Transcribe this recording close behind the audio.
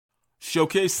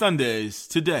Showcase Sundays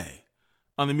today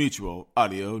on the Mutual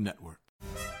Audio Network.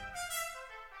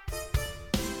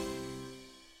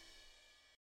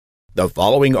 The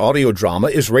following audio drama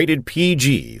is rated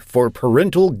PG for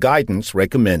parental guidance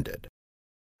recommended.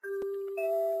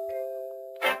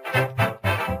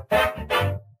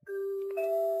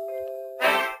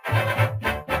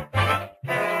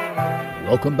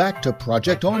 Welcome back to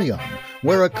Project Audion,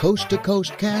 where a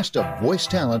coast-to-coast cast of voice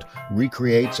talent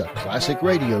recreates a classic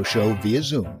radio show via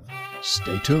Zoom.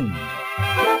 Stay tuned.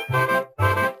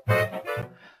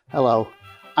 Hello,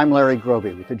 I'm Larry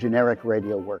Groby with the Generic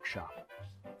Radio Workshop.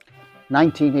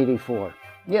 1984.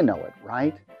 You know it,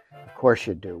 right? Of course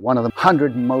you do. One of the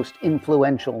 100 most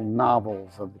influential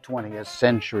novels of the 20th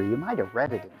century. You might have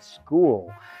read it in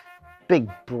school. Big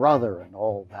Brother and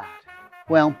all that.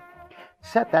 Well,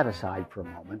 set that aside for a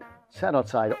moment. Set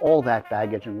aside all that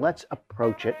baggage and let's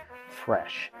approach it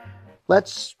fresh.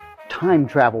 Let's time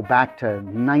travel back to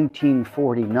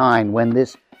 1949 when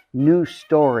this new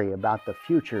story about the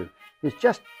future has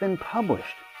just been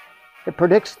published. It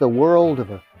predicts the world of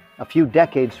a few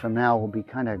decades from now will be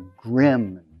kind of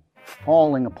grim and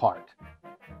falling apart.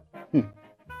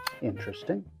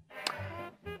 Interesting.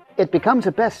 It becomes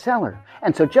a bestseller,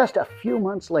 and so just a few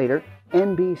months later,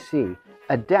 NBC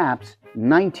adapts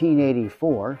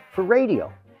 1984 for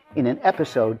radio in an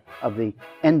episode of the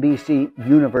NBC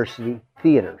University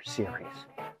Theater series.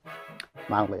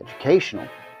 Mildly educational,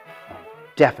 and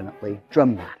definitely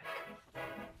dramatic.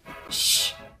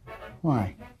 Shh!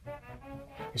 Why?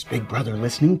 Is Big Brother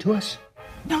listening to us?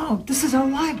 No, this is our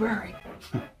library.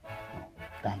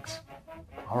 Thanks.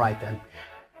 All right then.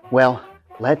 Well,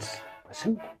 let's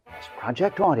listen as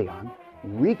Project Audion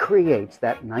recreates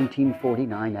that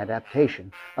 1949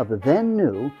 adaptation of the then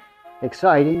new,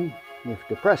 exciting, if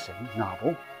depressing,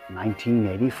 novel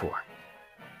 1984.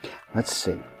 Let's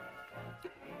see.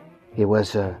 It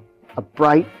was a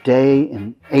bright day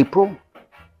in April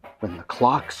when the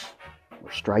clocks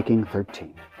were striking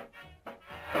 13.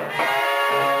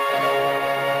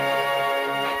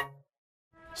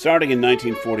 Starting in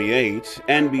 1948,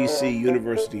 NBC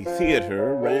University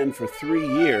Theater ran for 3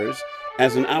 years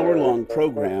as an hour-long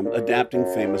program adapting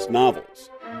famous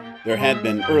novels. There had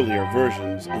been earlier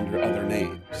versions under other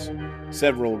names.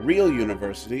 Several real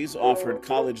universities offered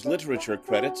college literature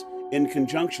credits in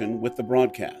conjunction with the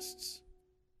broadcasts.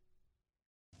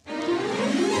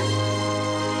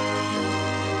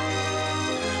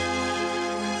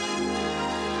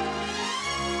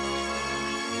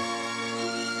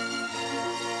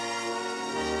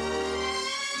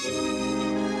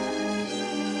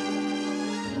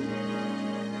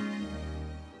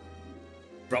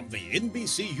 From the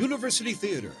NBC University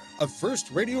Theater, a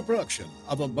first radio production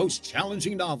of a most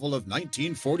challenging novel of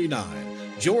 1949,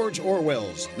 George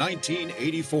Orwell's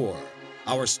 1984.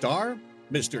 Our star,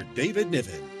 Mr. David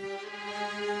Niven.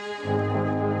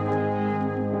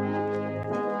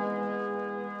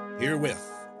 Herewith,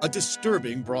 a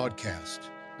disturbing broadcast.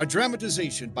 A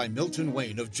dramatization by Milton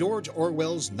Wayne of George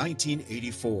Orwell's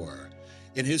 1984.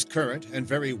 In his current and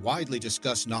very widely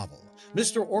discussed novel,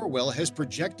 Mr. Orwell has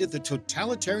projected the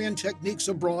totalitarian techniques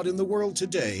abroad in the world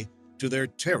today to their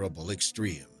terrible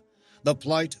extreme. The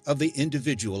plight of the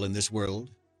individual in this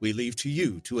world we leave to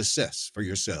you to assess for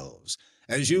yourselves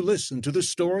as you listen to the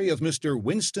story of Mr.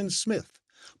 Winston Smith,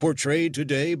 portrayed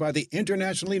today by the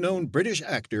internationally known British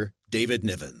actor David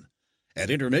Niven. At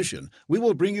intermission, we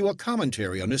will bring you a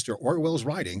commentary on Mr. Orwell's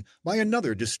writing by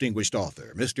another distinguished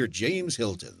author, Mr. James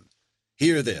Hilton.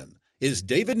 Here, then, is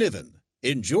David Niven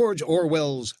in George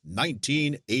Orwell's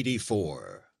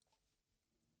 1984.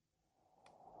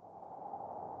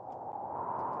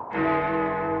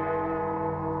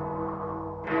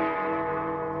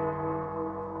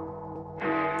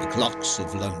 The clocks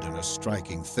of London are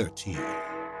striking 13.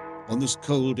 On this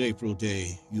cold April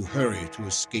day, you hurry to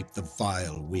escape the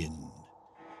vile wind.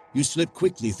 You slip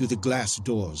quickly through the glass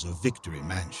doors of Victory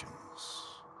Mansions,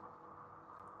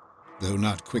 though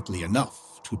not quickly enough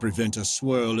to prevent a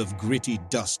swirl of gritty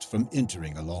dust from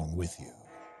entering along with you.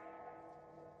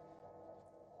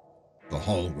 The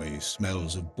hallway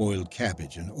smells of boiled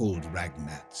cabbage and old rag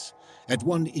mats. At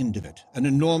one end of it, an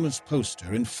enormous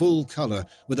poster in full color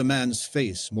with a man's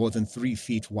face more than 3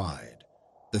 feet wide.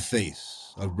 The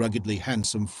face, a ruggedly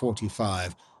handsome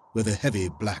 45 with a heavy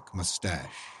black mustache.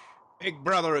 Big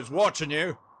Brother is watching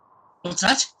you. What's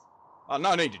that? Oh,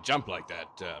 no need to jump like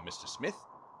that, Mr. Smith.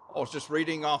 I was just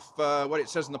reading off what it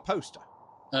says in the poster.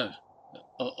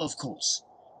 Of course.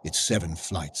 It's 7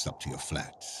 flights up to your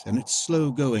flat, and it's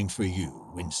slow going for you,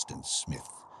 Winston Smith.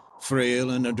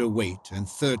 Frail and underweight and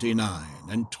 39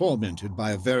 and tormented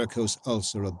by a varicose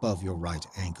ulcer above your right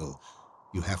ankle.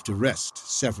 You have to rest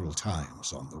several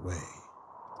times on the way.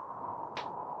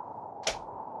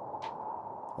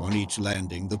 On each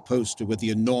landing, the poster with the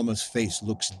enormous face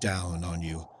looks down on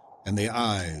you, and the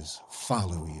eyes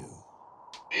follow you.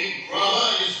 Big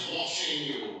Brother is watching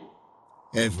you.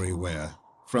 Everywhere,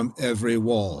 from every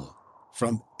wall,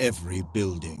 from every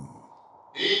building.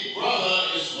 Big Brother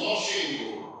is watching you.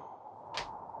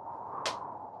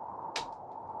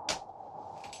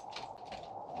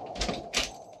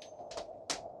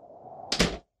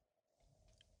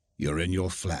 You're in your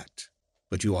flat,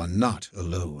 but you are not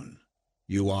alone.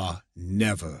 You are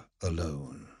never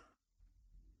alone.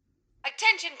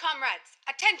 Attention, comrades!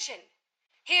 Attention!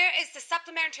 Here is the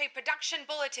supplementary production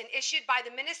bulletin issued by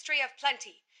the Ministry of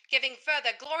Plenty, giving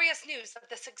further glorious news of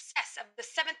the success of the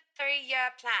 7th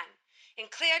 3-year plan, in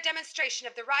clear demonstration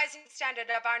of the rising standard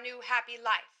of our new happy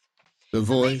life. The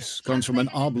voice comes from an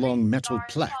oblong metal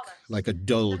plaque, like a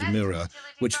dulled mirror,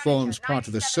 which forms part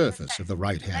of the surface of the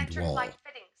right-hand wall.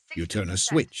 You turn a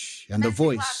switch, and the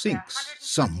voice sinks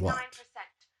somewhat.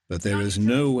 But there is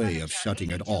no way of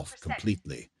shutting it off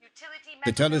completely.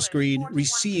 The telescreen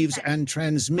receives and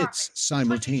transmits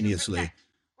simultaneously.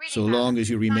 So long as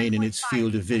you remain in its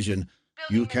field of vision,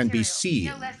 you can be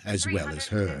seen as well as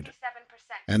heard.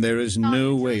 And there is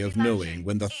no way of knowing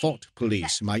when the thought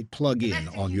police might plug in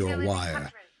on your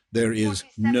wire. There is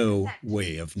no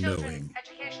way of knowing.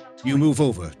 You move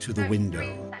over to the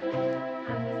window.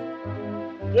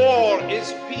 War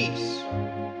is peace.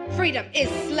 Freedom is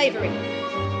slavery.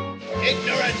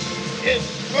 Ignorance is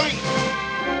strength.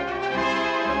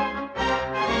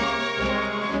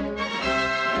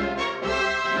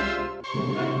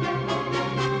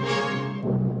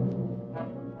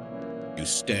 You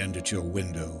stand at your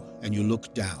window and you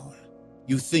look down.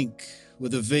 You think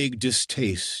with a vague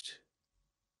distaste.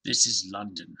 This is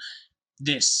London.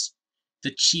 This,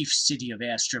 the chief city of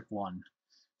Airstrip 1.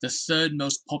 The third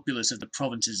most populous of the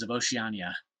provinces of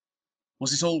Oceania.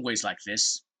 Was it always like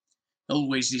this?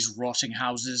 Always these rotting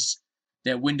houses,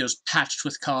 their windows patched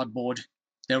with cardboard,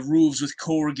 their roofs with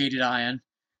corrugated iron,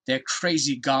 their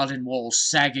crazy garden walls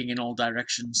sagging in all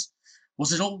directions.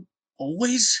 Was it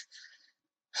always?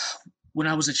 When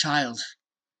I was a child.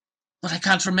 But I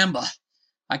can't remember.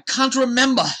 I can't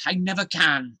remember. I never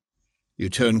can. You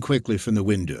turn quickly from the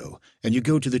window, and you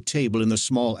go to the table in the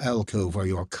small alcove where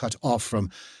you're cut off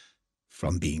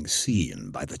from being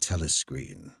seen by the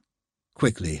telescreen.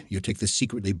 Quickly, you take the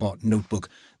secretly bought notebook,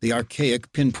 the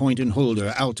archaic pinpoint and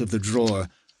holder, out of the drawer.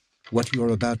 What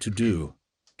you're about to do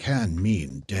can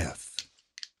mean death.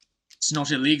 It's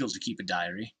not illegal to keep a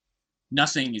diary.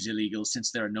 Nothing is illegal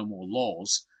since there are no more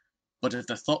laws. But if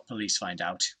the thought police find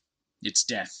out, it's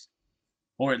death.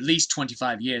 Or at least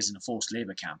 25 years in a forced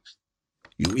labor camp.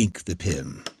 You ink the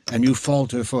pen, and you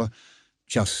falter for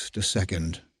just a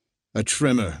second. A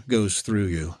tremor goes through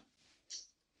you.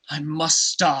 I must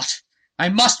start. I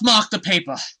must mark the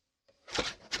paper.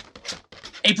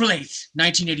 April 8th,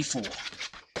 1984.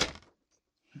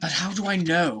 But how do I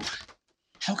know?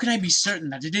 How can I be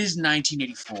certain that it is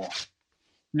 1984?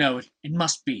 No, it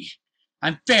must be.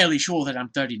 I'm fairly sure that I'm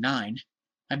 39.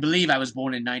 I believe I was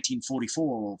born in 1944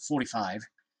 or 45.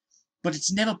 But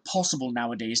it's never possible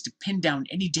nowadays to pin down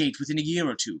any date within a year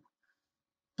or two.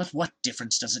 But what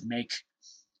difference does it make?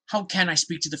 How can I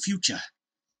speak to the future?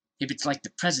 If it's like the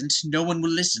present, no one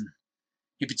will listen.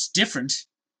 If it's different,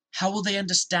 how will they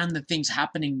understand the things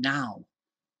happening now?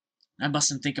 I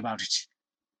mustn't think about it.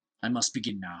 I must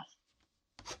begin now.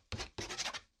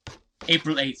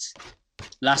 April 8th.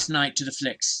 Last night to the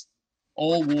flicks.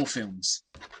 All war films.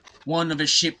 One of a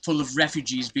ship full of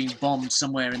refugees being bombed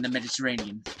somewhere in the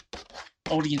Mediterranean.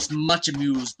 Audience much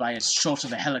amused by a shot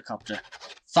of a helicopter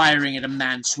firing at a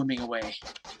man swimming away.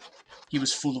 He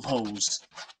was full of holes.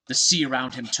 The sea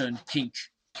around him turned pink.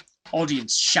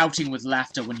 Audience shouting with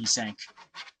laughter when he sank.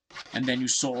 And then you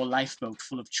saw a lifeboat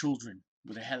full of children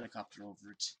with a helicopter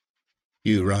over it.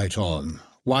 You write on,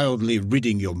 wildly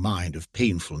ridding your mind of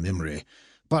painful memory.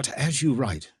 But as you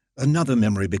write, another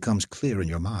memory becomes clear in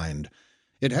your mind.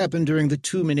 It happened during the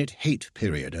 2-minute hate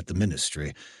period at the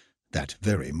ministry, that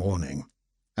very morning.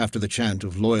 After the chant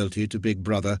of loyalty to Big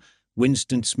Brother,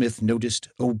 Winston Smith noticed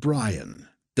O'Brien,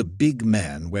 the big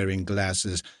man wearing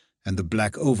glasses and the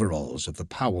black overalls of the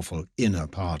powerful inner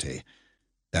party.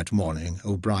 That morning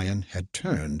O'Brien had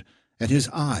turned, and his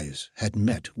eyes had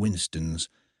met Winston's.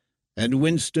 And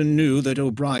Winston knew that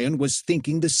O'Brien was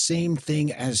thinking the same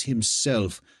thing as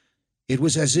himself. It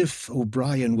was as if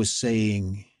O'Brien was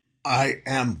saying, I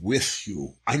am with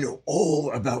you. I know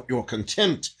all about your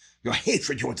contempt, your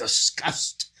hatred, your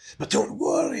disgust. But don't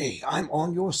worry, I'm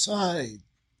on your side.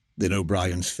 Then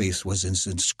O'Brien's face was as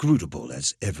inscrutable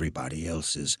as everybody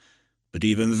else's. But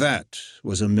even that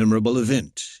was a memorable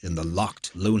event in the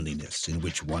locked loneliness in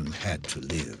which one had to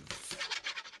live.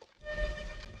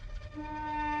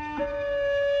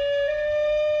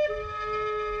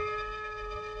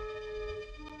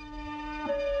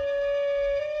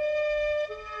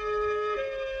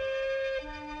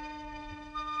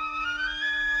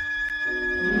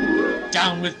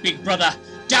 Down with Big Brother!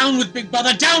 Down with Big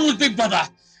Brother! Down with Big Brother!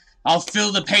 I'll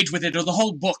fill the page with it or the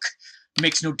whole book.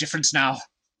 Makes no difference now.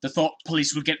 The thought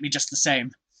police will get me just the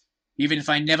same. Even if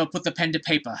I never put the pen to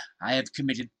paper, I have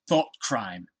committed thought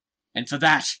crime. And for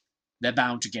that, they're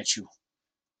bound to get you.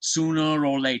 Sooner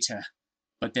or later.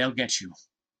 But they'll get you.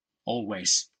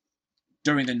 Always.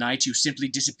 During the night, you simply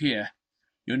disappear.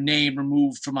 Your name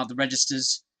removed from other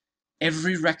registers.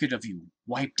 Every record of you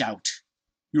wiped out.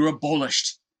 You're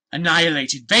abolished.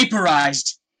 Annihilated,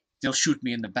 vaporized. They'll shoot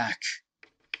me in the back.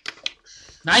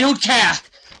 I don't care.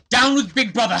 Down with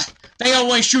Big Brother. They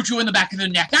always shoot you in the back of the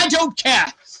neck. I don't care.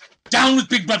 Down with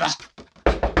Big Brother.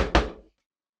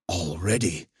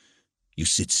 Already? You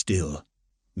sit still.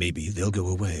 Maybe they'll go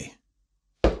away.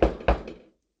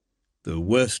 The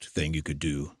worst thing you could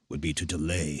do would be to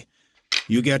delay.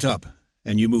 You get up,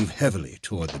 and you move heavily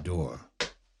toward the door.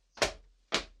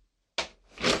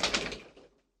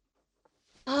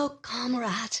 Oh,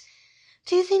 comrade,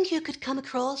 do you think you could come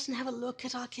across and have a look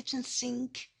at our kitchen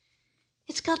sink?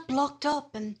 It's got blocked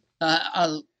up and...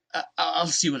 I'll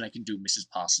see what I can do, Mrs.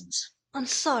 Parsons. I'm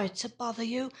sorry to bother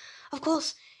you. Of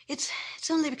course, it's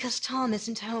only because Tom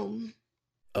isn't home.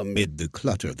 Amid the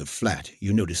clutter of the flat,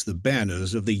 you notice the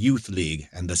banners of the Youth League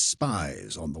and the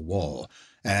Spies on the wall,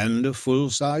 and a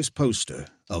full-size poster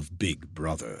of Big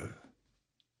Brother.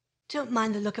 Don't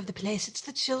mind the look of the place. It's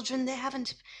the children. They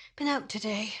haven't been out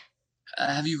today.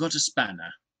 Have you got a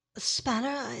spanner? A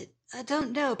spanner? I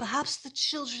don't know. Perhaps the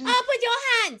children... Up with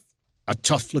your hands! A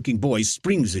tough-looking boy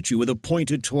springs at you with a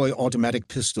pointed toy automatic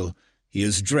pistol. He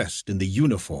is dressed in the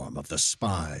uniform of the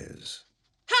Spies.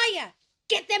 Higher!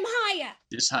 Get them higher!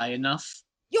 This high enough?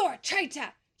 You're a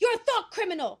traitor! You're a thought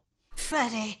criminal!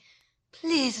 Freddie,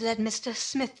 please let Mr.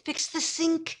 Smith fix the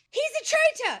sink. He's a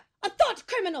traitor! A thought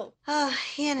criminal!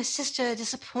 He and his sister are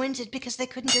disappointed because they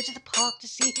couldn't go to the park to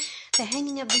see the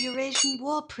hanging of the Eurasian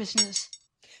war prisoners.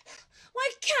 Why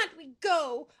can't we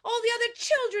go? All the other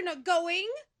children are going.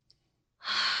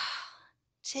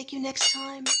 Take you next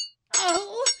time.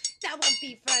 Oh, that won't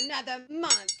be for another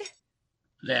month.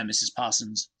 There, Mrs.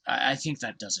 Parsons. I think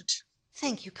that does it.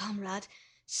 Thank you, comrade.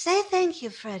 Say thank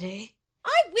you, Freddie.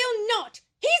 I will not!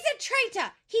 He's a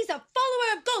traitor! He's a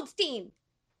follower of Goldstein!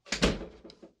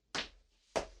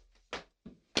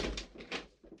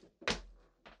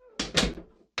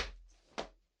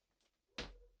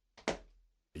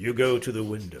 You go to the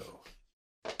window.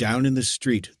 Down in the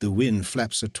street, the wind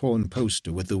flaps a torn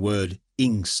poster with the word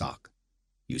Ingsoc.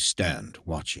 You stand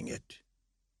watching it.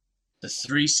 The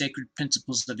 3 sacred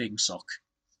principles of Ingsoc.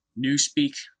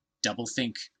 Newspeak,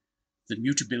 doublethink, the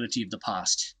mutability of the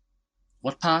past.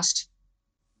 What past?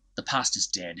 The past is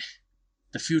dead.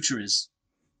 The future is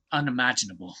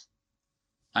unimaginable.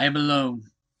 I am alone,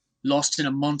 lost in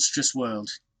a monstrous world.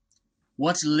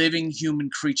 What living human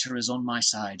creature is on my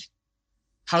side?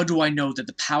 How do I know that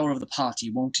the power of the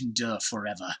party won't endure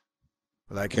forever?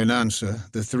 Well, I can answer.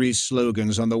 The 3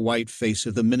 slogans on the white face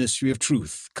of the Ministry of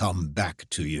Truth come back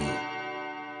to you.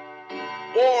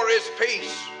 War is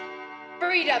peace.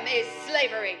 Freedom is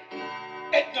slavery.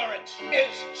 Ignorance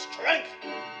is strength.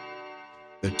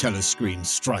 The telescreen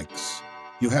strikes.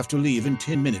 You have to leave in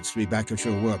 10 minutes to be back at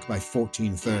your work by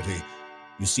 14:30.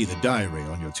 You see the diary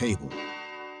on your table.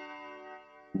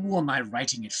 Who am I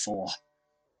writing it for?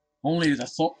 Only the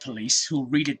thought police who'll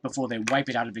read it before they wipe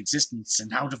it out of existence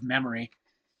and out of memory.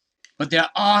 But there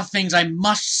are things I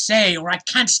must say or I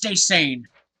can't stay sane.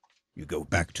 You go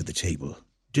back to the table,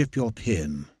 dip your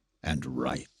pen, and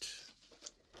write.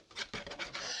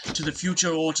 To the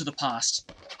future or to the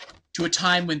past. To a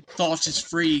time when thought is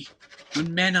free,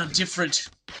 when men are different,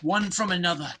 one from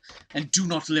another, and do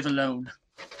not live alone.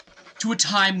 To a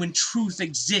time when truth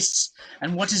exists,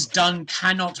 and what is done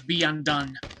cannot be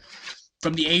undone.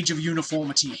 From the age of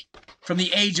uniformity, from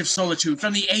the age of solitude,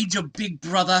 from the age of Big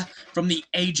Brother, from the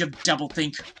age of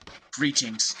doublethink,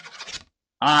 greetings.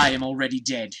 I am already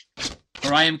dead,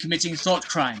 for I am committing thought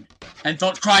crime, and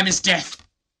thought crime is death.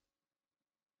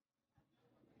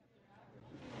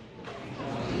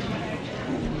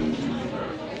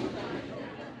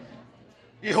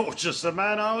 You're just the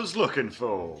man I was looking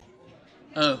for.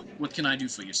 Oh, what can I do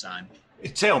for you, Simon?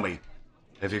 Tell me,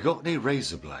 have you got any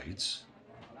razor blades?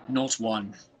 Not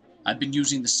one. I've been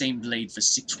using the same blade for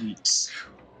 6 weeks.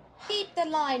 Keep the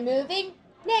line moving.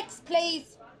 Next,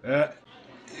 please.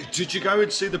 Did you go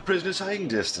and see the prisoners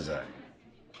hanged yesterday?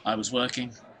 I was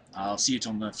working. I'll see it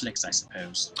on the flicks, I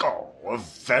suppose. Oh, a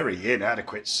very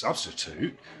inadequate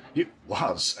substitute. It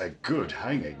was a good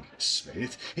hanging,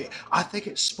 Smith. I think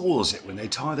it spoils it when they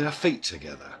tie their feet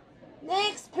together.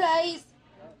 Next, please.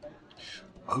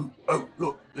 Oh,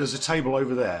 look, there's a table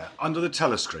over there, under the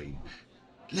telescreen.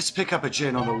 Let's pick up a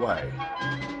gin on the way.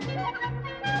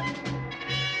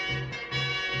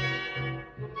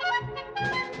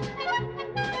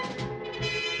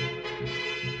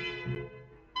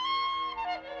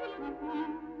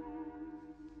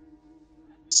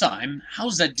 Syme,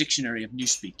 how's that dictionary of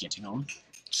Newspeak getting on?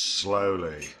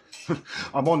 Slowly.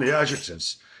 I'm on the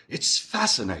adjectives. It's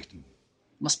fascinating.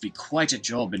 Must be quite a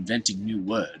job inventing new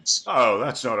words. Oh,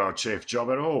 that's not our chief job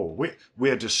at all.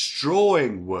 We're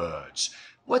destroying words.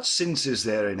 What sense is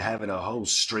there in having a whole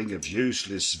string of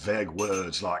useless, vague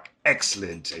words like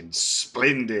excellent and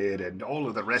splendid and all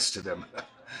of the rest of them?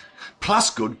 Plus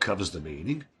good covers the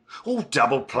meaning. Or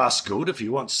double plus good if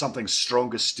you want something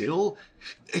stronger still.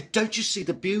 Don't you see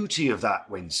the beauty of that,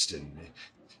 Winston?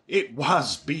 It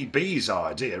was BB's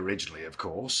idea originally, of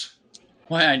course.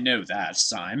 Why, I know that,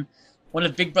 Syme. One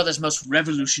of Big Brother's most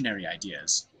revolutionary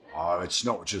ideas. Oh, it's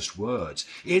not just words.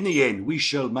 In the end, we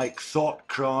shall make thought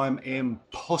crime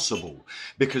impossible,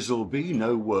 because there'll be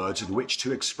no words in which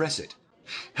to express it.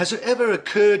 Has it ever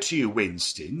occurred to you,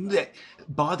 Winston, that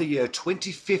by the year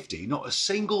 2050, not a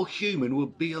single human will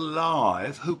be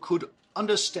alive who could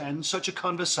understand such a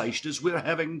conversation as we're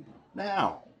having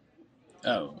now?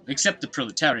 Oh, except the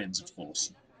proletarians, of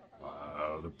course.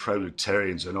 The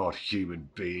proletarians are not human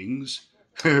beings.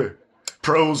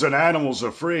 Proles and animals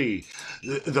are free.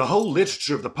 The whole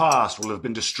literature of the past will have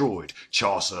been destroyed.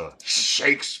 Chaucer,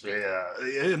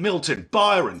 Shakespeare, Milton,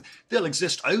 Byron. They'll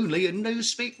exist only in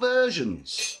Newspeak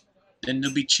versions. Then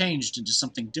they'll be changed into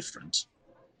something different.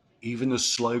 Even the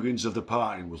slogans of the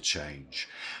party will change.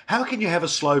 How can you have a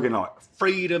slogan like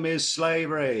 "Freedom is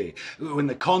slavery" when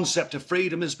the concept of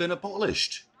freedom has been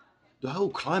abolished? The whole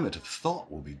climate of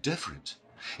thought will be different.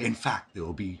 In fact, there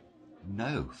will be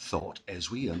no thought as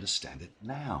we understand it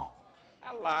now.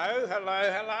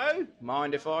 Hello.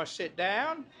 Mind if I sit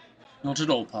down? Not at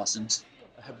all, Parsons.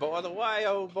 By the way,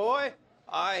 old boy,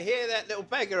 I hear that little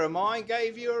beggar of mine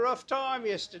gave you a rough time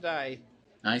yesterday.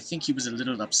 I think he was a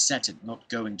little upset at not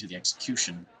going to the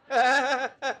execution. Oh,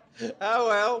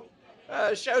 well.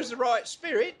 Shows the right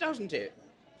spirit, doesn't it?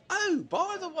 Oh,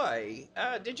 by the way,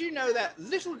 did you know that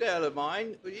little girl of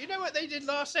mine, you know what they did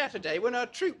last Saturday when our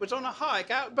troop was on a hike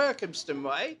out Berkhamston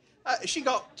way? She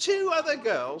got 2 other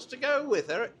girls to go with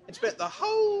her and spent the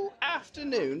whole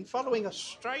afternoon following a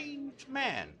strange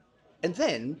man. And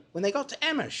then, when they got to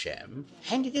Amersham,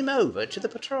 handed him over to the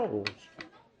patrols.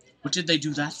 What did they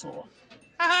do that for?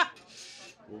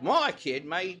 Well, my kid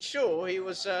made sure he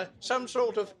was some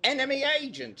sort of enemy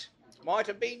agent. Might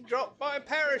have been dropped by a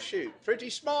parachute.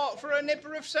 Pretty smart for a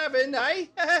nipper of 7, eh?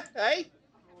 Eh?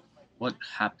 What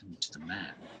happened to the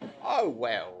man? Oh,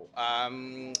 well,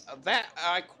 that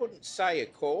I couldn't say,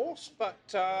 of course, but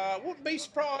wouldn't be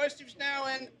surprised if he's now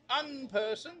an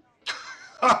unperson.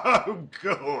 Oh,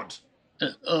 God.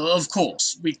 Of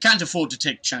course. We can't afford to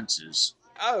take chances.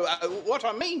 Oh, what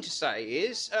I mean to say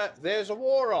is, there's a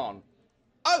war on.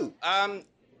 Oh, I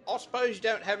suppose you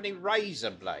don't have any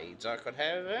razor blades I could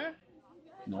have, eh?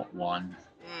 Not one.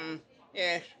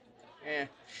 Yes. Yeah.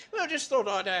 Well, just thought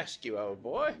I'd ask you, old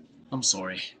boy. I'm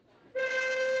sorry.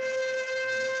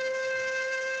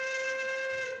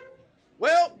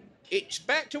 Well, it's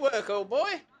back to work, old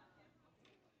boy.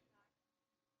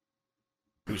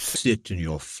 You sit in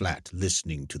your flat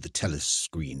listening to the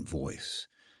telescreen voice.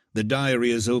 The diary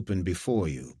is open before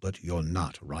you, but you're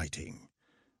not writing.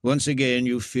 Once again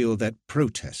you feel that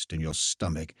protest in your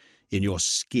stomach, in your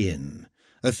skin,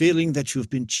 a feeling that you've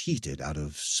been cheated out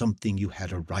of something you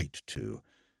had a right to.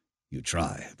 You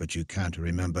try, but you can't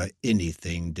remember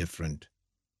anything different.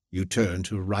 You turn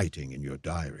to writing in your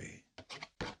diary.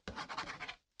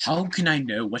 How can I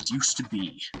know what used to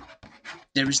be?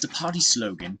 There is the party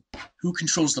slogan, who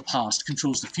controls the past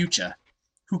controls the future.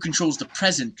 Who controls the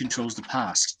present controls the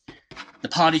past. The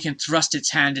party can thrust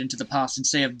its hand into the past and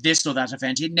say of this or that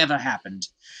event, it never happened.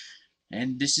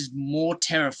 And this is more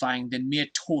terrifying than mere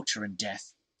torture and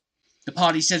death. The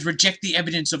party says, reject the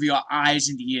evidence of your eyes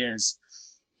and ears.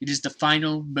 It is the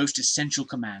final, most essential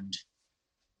command.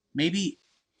 Maybe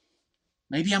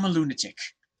I'm a lunatic.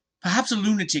 Perhaps a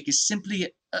lunatic is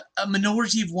simply a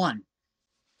minority of one.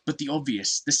 But the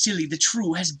obvious, the silly, the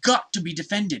true has got to be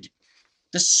defended.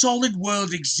 The solid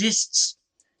world exists.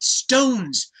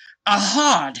 Stones are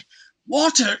hard.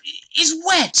 Water is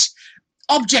wet.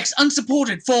 Objects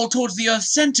unsupported fall towards the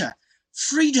Earth's center.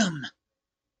 Freedom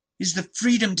is the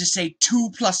freedom to say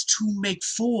 2 + 2 make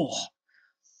 4.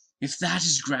 If that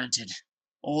is granted,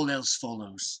 all else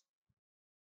follows.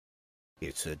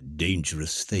 It's a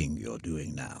dangerous thing you're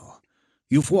doing now.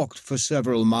 You've walked for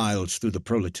several miles through the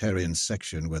proletarian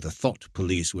section where the thought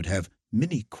police would have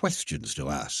many questions to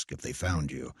ask if they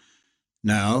found you.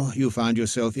 Now you find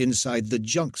yourself inside the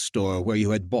junk store where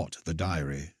you had bought the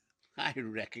diary. I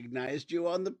recognized you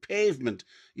on the pavement.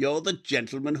 You're the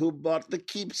gentleman who bought the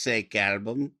keepsake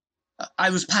album.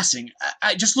 I was passing.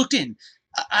 I just looked in.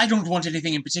 I don't want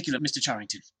anything in particular, Mr.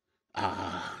 Charrington.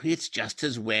 Ah, it's just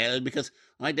as well, because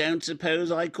I don't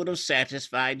suppose I could have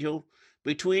satisfied you.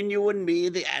 Between you and me,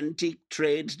 the antique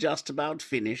trade's just about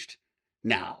finished.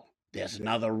 Now, there's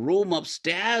another room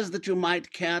upstairs that you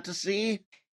might care to see.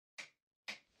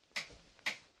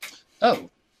 Oh,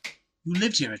 you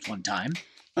lived here at one time?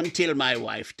 Until my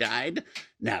wife died.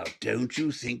 Now, don't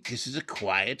you think this is a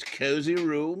quiet, cozy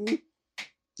room?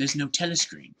 There's no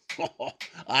telescreen. Oh,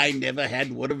 I never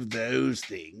had one of those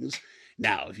things.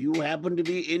 Now, if you happen to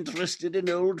be interested in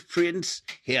old prints,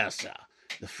 here, sir.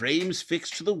 The frame's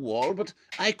fixed to the wall, but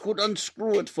I could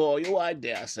unscrew it for you, I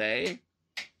dare say.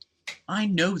 I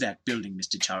know that building,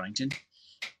 Mr. Charrington.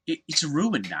 It's a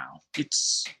ruin now.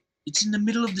 It's in the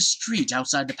middle of the street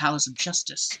outside the Palace of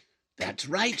Justice. That's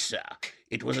right, sir.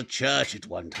 It was a church at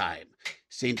one time.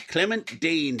 St. Clement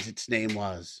Danes, its name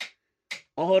was.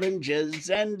 Oranges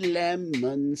and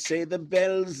lemons, say the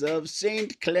bells of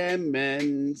St.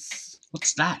 Clement's.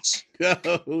 What's that?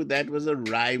 Oh, that was a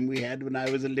rhyme we had when I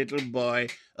was a little boy,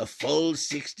 a full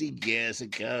 60 years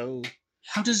ago.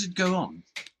 How does it go on?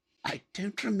 I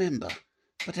don't remember,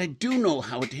 but I do know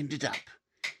how it ended up.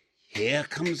 Here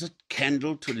comes a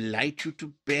candle to light you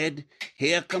to bed.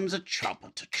 Here comes a chopper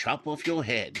to chop off your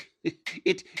head.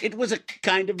 It was a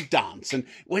kind of dance, and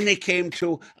when they came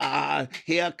to,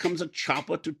 here comes a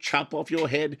chopper to chop off your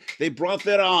head, they brought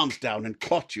their arms down and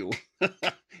caught you.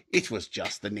 It was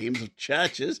just the names of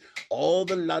churches. All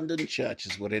the London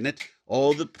churches were in it,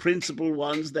 all the principal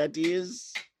ones, that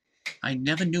is. I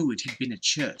never knew it had been a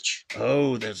church.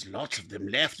 Oh, there's lots of them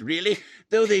left, really,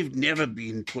 though they've never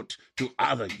been put to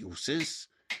other uses.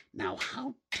 Now,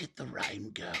 how did the rhyme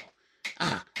go?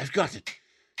 I've got it.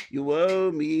 You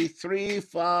owe me 3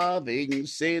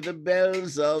 farthings, say the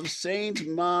bells of St.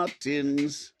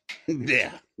 Martin's.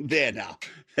 There now.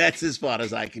 That's as far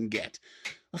as I can get.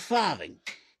 A farthing.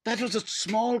 That was a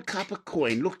small copper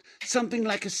coin, looked something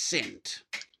like a cent.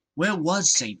 Where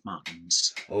was St.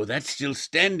 Martin's? Oh, that's still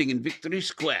standing in Victory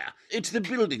Square. It's the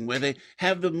building where they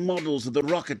have the models of the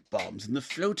rocket bombs and the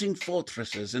floating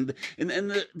fortresses and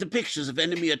the pictures of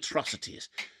enemy atrocities.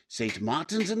 St.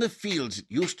 Martin's in the Fields, it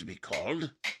used to be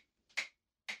called.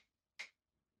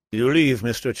 You leave,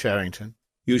 Mr. Charrington.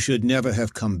 You should never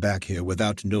have come back here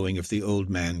without knowing if the old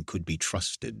man could be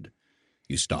trusted.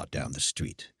 You start down the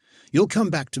street. You'll come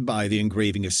back to buy the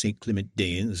engraving of St. Clement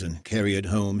Danes and carry it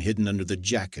home hidden under the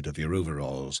jacket of your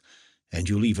overalls, and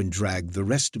you'll even drag the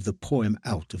rest of the poem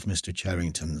out of Mr.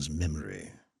 Charrington's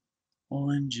memory.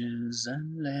 Oranges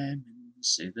and lemons,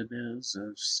 say the bells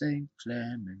of St.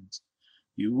 Clement's.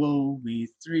 You owe me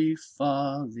 3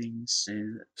 farthings, say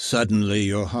that... Suddenly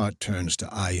your heart turns to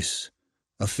ice.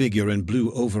 A figure in blue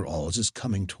overalls is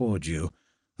coming toward you,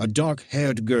 a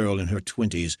dark-haired girl in her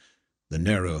 20s. The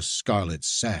narrow scarlet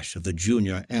sash of the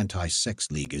Junior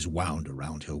Anti-Sex League is wound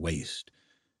around her waist.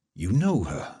 You know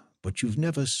her, but you've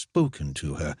never spoken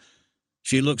to her.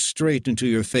 She looks straight into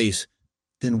your face,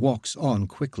 then walks on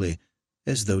quickly,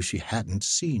 as though she hadn't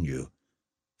seen you.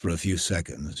 For a few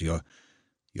seconds, you're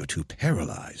too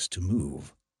paralyzed to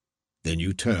move. Then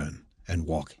you turn and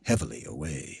walk heavily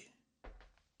away.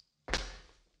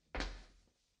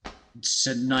 It's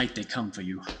at night they come for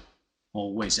you.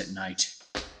 Always at night.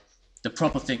 The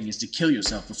proper thing is to kill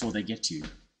yourself before they get to you.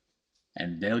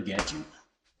 And they'll get you.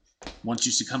 Once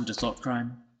you succumb to thought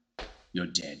crime, you're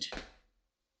dead.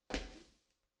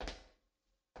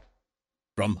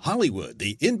 From Hollywood,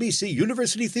 the NBC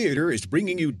University Theater is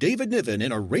bringing you David Niven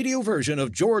in a radio version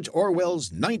of George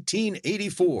Orwell's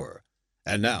 1984.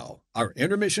 And now, our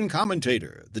intermission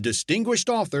commentator, the distinguished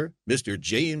author, Mr.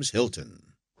 James Hilton.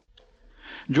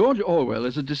 George Orwell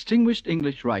is a distinguished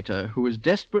English writer who is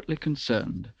desperately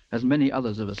concerned, as many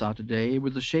others of us are today,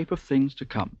 with the shape of things to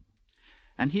come.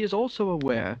 And he is also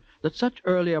aware that such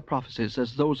earlier prophecies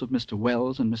as those of Mr.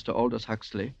 Wells and Mr. Aldous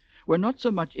Huxley were not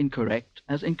so much incorrect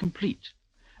as incomplete,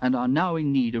 and are now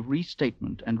in need of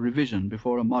restatement and revision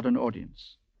before a modern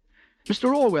audience.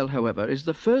 Mr. Orwell, however, is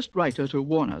the first writer to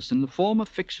warn us in the form of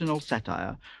fictional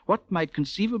satire what might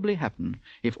conceivably happen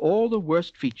if all the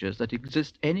worst features that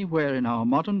exist anywhere in our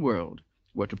modern world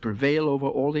were to prevail over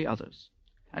all the others,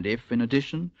 and if, in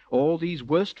addition, all these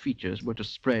worst features were to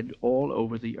spread all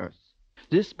over the earth.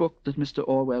 This book that Mr.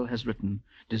 Orwell has written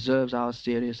deserves our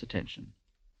serious attention.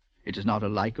 It is not a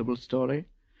likable story,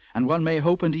 and one may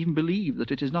hope and even believe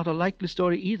that it is not a likely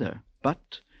story either,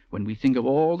 but when we think of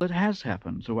all that has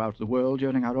happened throughout the world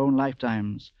during our own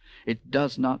lifetimes, it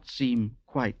does not seem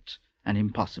quite an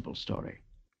impossible story.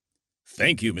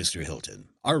 Thank you, Mr. Hilton.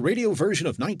 Our radio version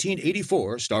of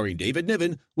 1984, starring David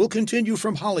Niven, will continue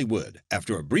from Hollywood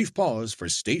after a brief pause for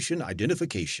station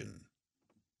identification.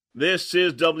 This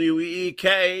is WEEK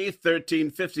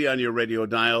 1350 on your radio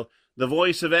dial, the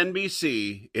voice of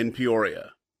NBC in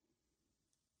Peoria.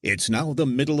 It's now the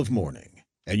middle of morning,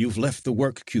 and you've left the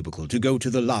work cubicle to go to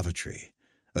the lavatory.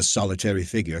 A solitary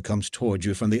figure comes toward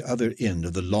you from the other end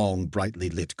of the long, brightly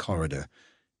lit corridor.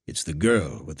 It's the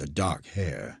girl with the dark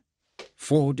hair.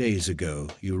 4 days ago,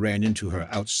 you ran into her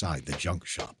outside the junk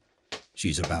shop.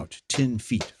 She's about 10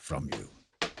 feet from you.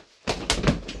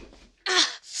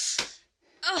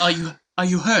 Are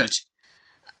you hurt?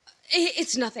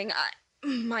 It's nothing.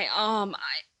 My arm.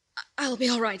 I'll be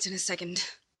all right in a second.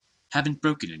 Haven't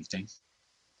broken anything?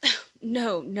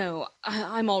 No.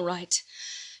 I'm all right.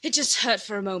 It just hurt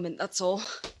for a moment, that's all.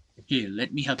 Here,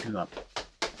 let me help you up.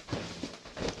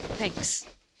 Thanks.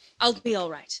 I'll be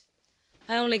all right.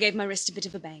 I only gave my wrist a bit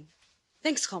of a bang.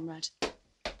 Thanks, comrade.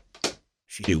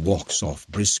 She walks off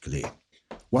briskly.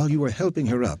 While you were helping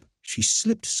her up, she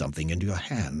slipped something into your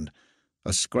hand,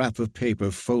 a scrap of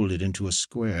paper folded into a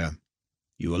square.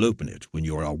 You will open it when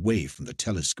you are away from the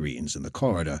telescreens in the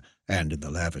corridor and in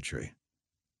the lavatory.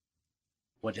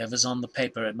 Whatever's on the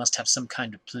paper, it must have some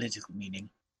kind of political meaning.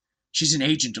 She's an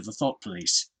agent of the Thought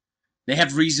Police. They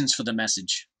have reasons for the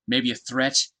message. Maybe a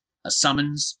threat, a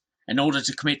summons, an order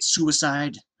to commit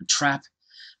suicide, a trap.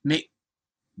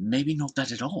 Maybe not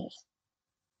that at all.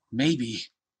 Maybe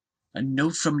a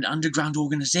note from an underground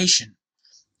organization.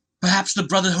 Perhaps the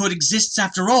Brotherhood exists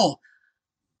after all.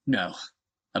 No,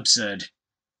 absurd.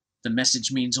 The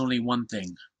message means only one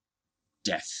thing: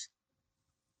 death.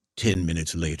 10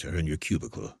 minutes later, in your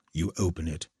cubicle, you open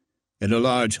it. In a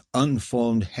large,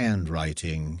 unformed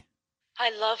handwriting,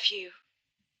 I love you.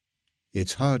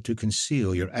 it's hard to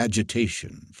conceal your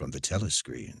agitation from the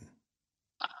telescreen.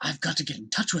 I've got to get in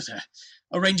touch with her.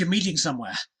 Arrange a meeting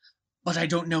somewhere. But I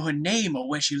don't know her name or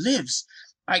where she lives.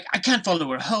 I can't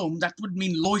follow her home. That would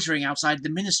mean loitering outside the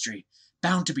ministry.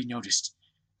 Bound to be noticed.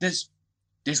 There's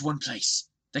one place.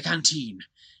 The canteen.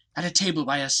 At a table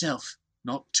by herself.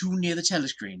 Not too near the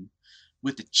telescreen.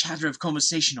 With the chatter of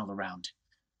conversation all around.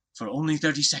 For only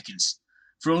 30 seconds.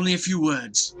 For only a few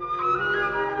words.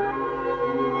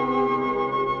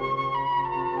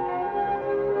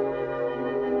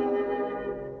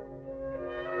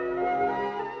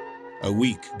 A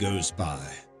week goes by,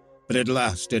 but at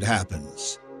last it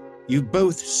happens. You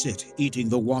both sit eating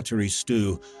the watery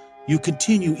stew. You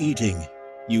continue eating.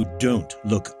 You don't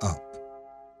look up.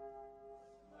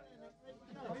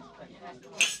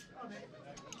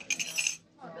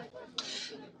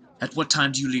 At what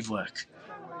time do you leave work?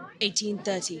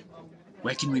 18:30.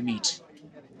 Where can we meet?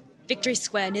 Victory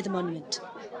Square near the monument.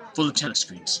 Full of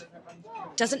telescreens.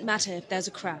 Doesn't matter if there's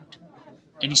a crowd.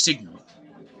 Any signal?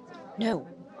 No.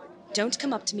 Don't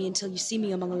come up to me until you see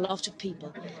me among a lot of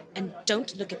people. And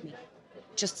don't look at me.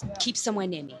 Just keep somewhere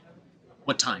near me.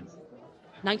 What time?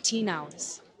 19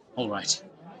 hours. All right.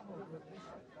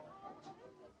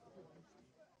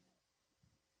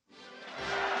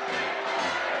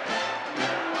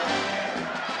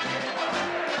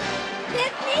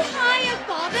 Lift me higher,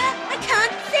 Father. I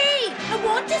can't see. I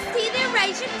want to see the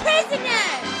Eurasian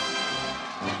prisoners.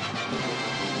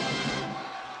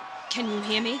 Can you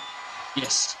hear me?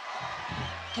 Yes.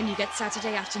 Can you get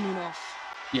Saturday afternoon off?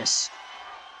 Yes.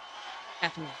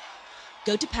 Happily.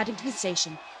 Go to Paddington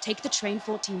Station, take the train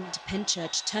 14 to Penn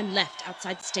Church, turn left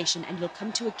outside the station, and you'll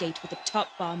come to a gate with a top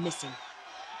bar missing.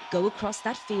 Go across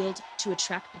that field to a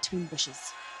track between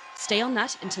bushes. Stay on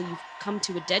that until you've come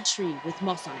to a dead tree with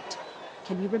moss on it.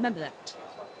 Can you remember that?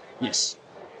 Yes.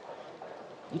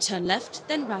 You turn left,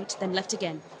 then right, then left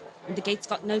again, and the gate's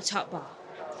got no top bar.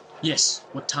 Yes.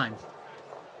 What time?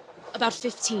 About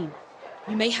 15.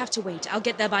 You may have to wait. I'll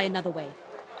get there by another way.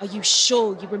 Are you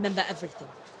sure you remember everything?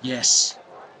 Yes.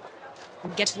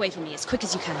 And get away from me as quick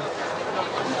as you can.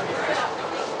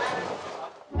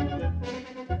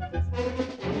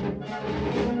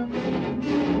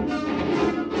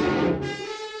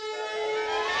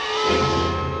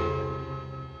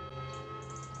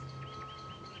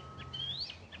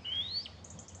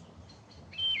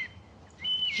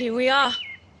 Here we are.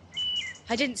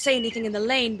 I didn't say anything in the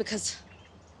lane because,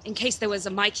 in case there was a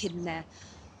mic hidden there.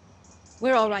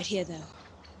 We're all right here, though.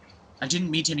 I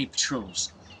didn't meet any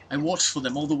patrols. I watched for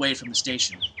them all the way from the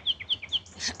station.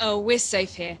 Oh, we're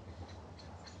safe here.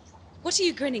 What are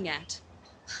you grinning at?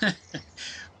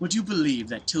 Would you believe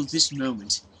that till this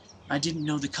moment, I didn't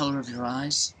know the color of your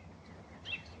eyes?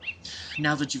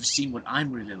 Now that you've seen what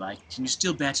I'm really like, can you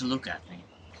still bear to look at me?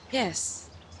 Yes.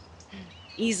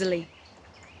 Easily.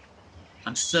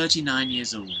 I'm 39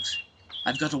 years old.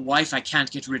 I've got a wife I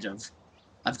can't get rid of.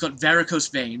 I've got varicose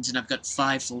veins, and I've got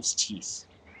 5 false teeth.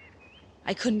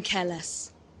 I couldn't care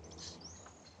less.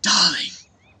 Darling!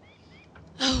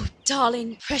 Oh,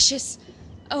 darling, precious.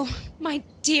 Oh, my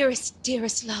dearest,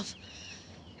 dearest love.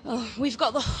 Oh, we've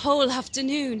got the whole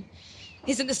afternoon.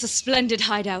 Isn't this a splendid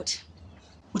hideout?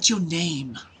 What's your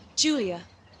name? Julia.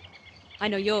 I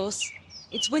know yours.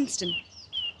 It's Winston.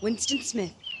 Winston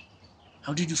Smith.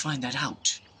 How did you find that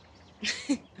out?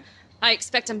 I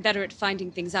expect I'm better at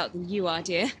finding things out than you are,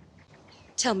 dear.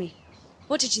 Tell me,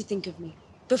 what did you think of me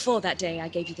before that day I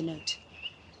gave you the note?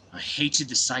 I hated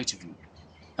the sight of you.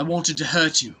 I wanted to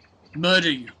hurt you, murder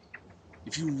you.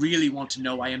 If you really want to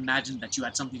know, I imagined that you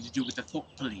had something to do with the thought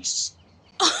police.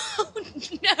 Oh,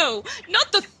 no,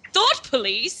 not the thought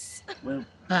police. Well,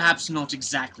 perhaps not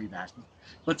exactly that,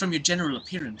 but from your general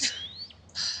appearance.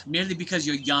 Merely because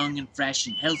you're young and fresh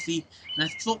and healthy, and I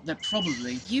thought that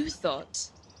probably... You thought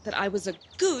that I was a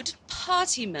good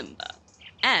party member.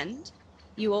 And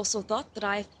you also thought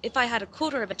that if I had a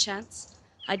quarter of a chance,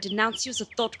 I'd denounce you as a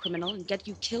thought criminal and get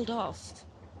you killed off.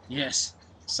 Yes,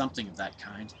 something of that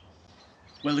kind.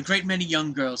 Well, a great many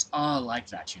young girls are like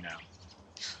that, you know.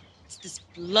 It's this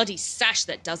bloody sash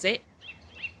that does it.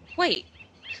 Wait,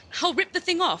 I'll rip the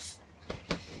thing off.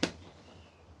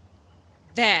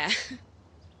 There.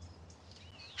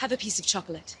 Have a piece of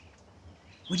chocolate.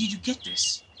 Where did you get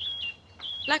this?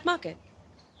 Black market.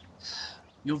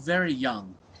 You're very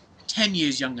young. 10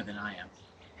 years younger than I am.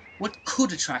 What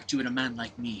could attract you in a man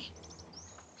like me?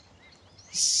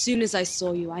 As soon as I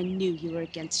saw you, I knew you were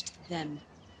against them.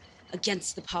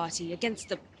 Against the party. Against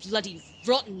the bloody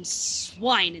rotten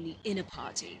swine in the inner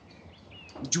party.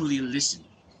 Julia, listen.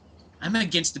 I'm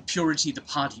against the purity the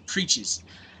party preaches,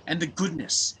 and the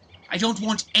goodness. I don't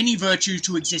want any virtue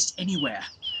to exist anywhere.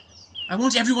 I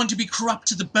want everyone to be corrupt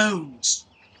to the bones.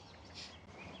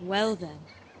 Well then,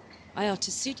 I ought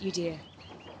to suit you, dear.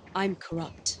 I'm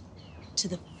corrupt to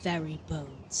the very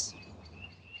bones.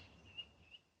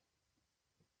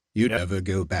 You never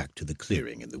go back to the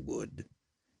clearing in the wood.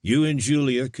 You and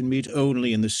Julia can meet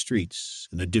only in the streets,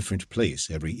 in a different place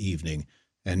every evening,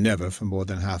 and never for more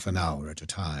than half an hour at a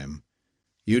time.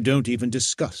 You don't even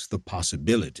discuss the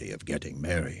possibility of getting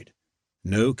married.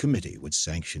 No committee would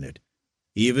sanction it,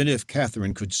 even if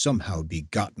Catherine could somehow be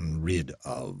gotten rid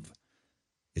of.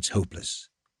 It's hopeless,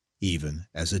 even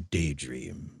as a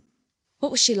daydream.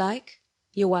 What was she like,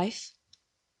 your wife?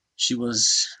 She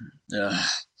was,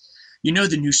 you know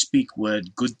the Newspeak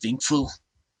word good thinkful,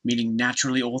 meaning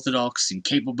naturally orthodox,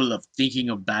 incapable of thinking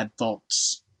of bad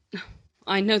thoughts.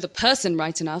 I know the person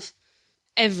right enough.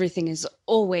 Everything is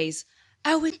always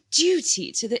our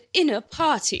duty to the inner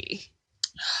party.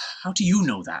 How do you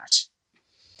know that?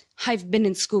 I've been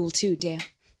in school too, dear.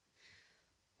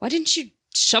 Why didn't you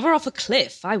shove her off a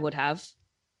cliff? I would have.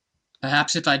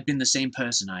 Perhaps if I'd been the same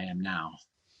person I am now.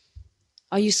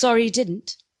 Are you sorry you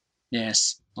didn't?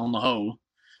 Yes, on the whole.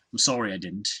 I'm sorry I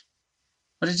didn't.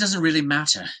 But it doesn't really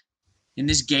matter. In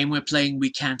this game we're playing,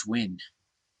 we can't win.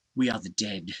 We are the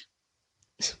dead.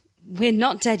 We're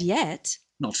not dead yet.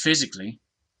 Not physically.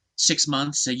 6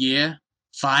 months, a year,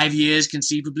 5 years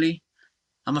conceivably.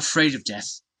 I'm afraid of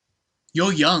death.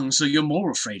 You're young, so you're more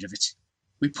afraid of it.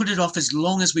 We put it off as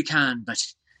long as we can, but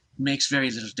it makes very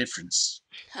little difference.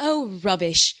 Oh,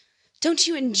 rubbish. Don't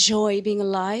you enjoy being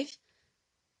alive?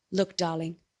 Look,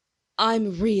 darling,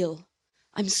 I'm real.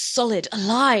 I'm solid,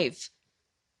 alive.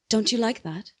 Don't you like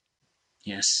that?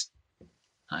 Yes,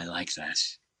 I like that.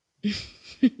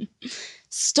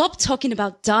 Stop talking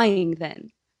about dying,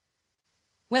 then.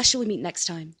 Where shall we meet next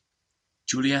time?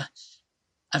 Julia,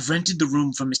 I've rented the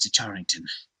room from Mr. Charrington.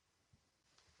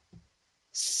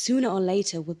 Sooner or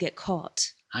later, we'll get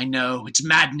caught. I know, it's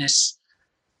madness.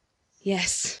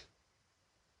 Yes.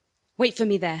 Wait for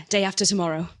me there, day after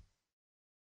tomorrow.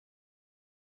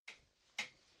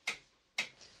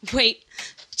 Wait,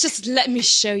 just let me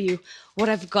show you what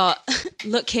I've got.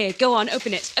 Look here, go on,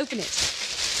 open it, open it.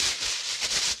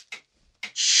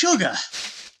 Sugar!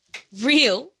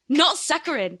 Real, not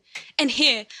saccharin. And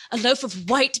here, a loaf of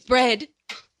white bread.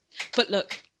 But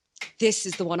look, this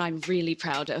is the one I'm really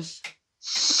proud of.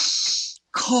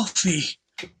 Coffee!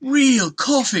 Real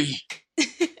coffee.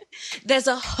 There's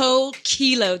a whole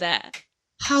kilo there.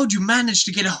 How'd you manage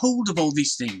to get a hold of all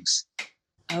these things?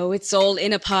 Oh, it's all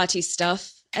inner party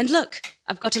stuff. And look,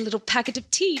 I've got a little packet of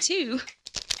tea, too.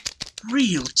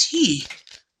 Real tea?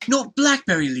 Not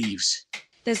blackberry leaves?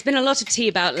 There's been a lot of tea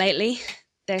about lately.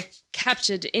 They've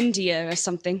captured India or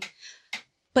something.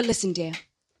 But listen, dear,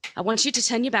 I want you to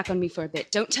turn your back on me for a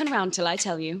bit. Don't turn around till I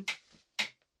tell you.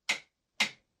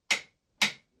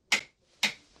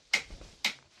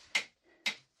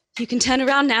 You can turn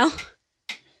around now.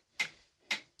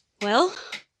 Well?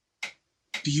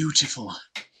 Beautiful.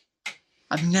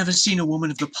 I've never seen a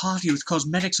woman of the party with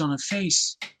cosmetics on her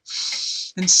face.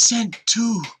 And scent,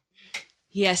 too.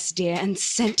 Yes, dear, and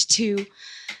scent, too.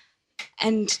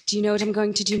 And do you know what I'm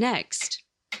going to do next?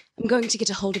 I'm going to get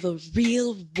a hold of a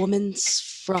real woman's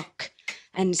frock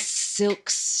and silk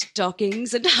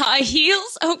stockings and high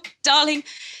heels. Oh, darling,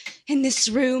 in this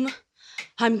room,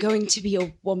 I'm going to be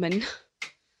a woman.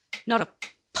 Not a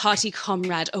party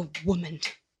comrade, a woman.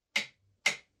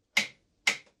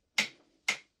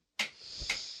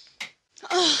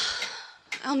 Oh,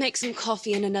 I'll make some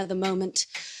coffee in another moment.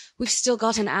 We've still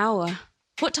got an hour.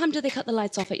 What time do they cut the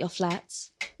lights off at your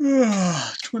flats?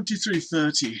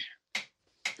 23:30.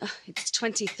 It's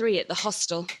 23 at the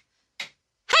hostel.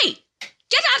 Hey!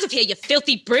 Get out of here, you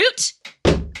filthy brute!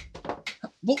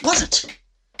 What was it?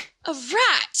 A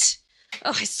rat!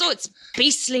 Oh, I saw its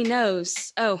beastly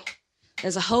nose. Oh,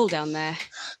 there's a hole down there.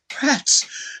 Rats!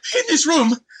 In this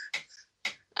room!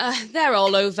 They're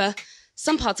all over.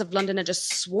 Some parts of London are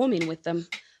just swarming with them.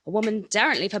 A woman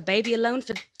daren't leave her baby alone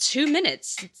for 2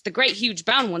 minutes. It's the great huge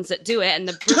brown ones that do it, and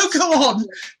the... Don't go on!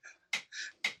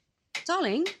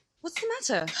 Darling, what's the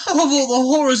matter? Of all the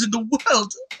horrors in the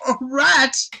world, a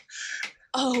rat!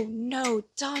 Oh, no,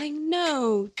 darling,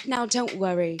 no. Now, don't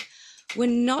worry. We're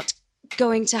not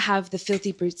going to have the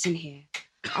filthy brutes in here.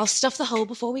 I'll stuff the hole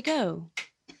before we go.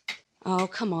 Oh,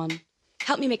 come on.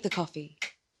 Help me make the coffee.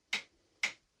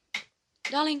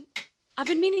 Darling, I've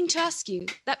been meaning to ask you,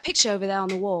 that picture over there on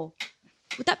the wall,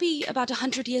 would that be about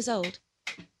 100 years old?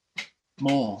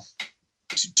 More.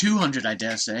 200, I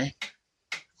dare say.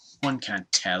 One can't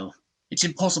tell. It's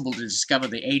impossible to discover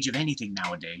the age of anything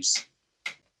nowadays.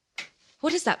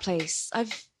 What is that place?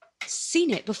 I've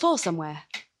seen it before somewhere.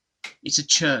 It's a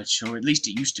church, or at least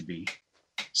it used to be.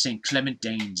 St. Clement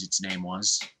Danes, its name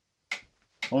was.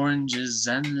 Oranges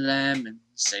and lemons,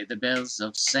 say the bells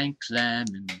of St.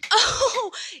 Clement.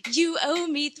 Oh, you owe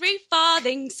me 3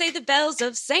 farthings, say the bells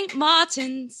of St.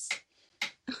 Martin's.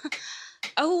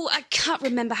 Oh, I can't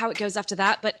remember how it goes after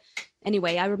that, but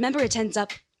anyway, I remember it ends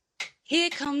up, here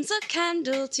comes a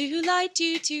candle to light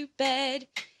you to bed.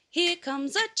 Here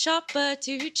comes a chopper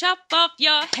to chop off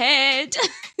your head.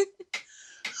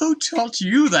 Who taught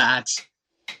you that?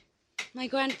 My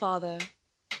grandfather.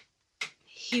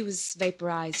 He was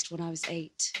vaporized when I was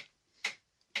 8.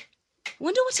 I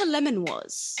wonder what a lemon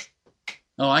was.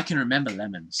 Oh, I can remember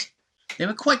lemons. They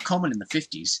were quite common in the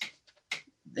 50s.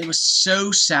 They were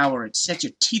so sour it set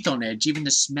your teeth on edge even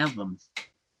to smell them.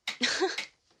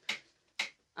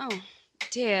 Oh,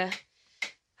 dear.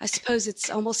 I suppose it's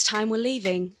almost time we're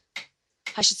leaving.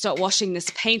 I should start washing this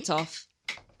paint off.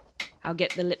 I'll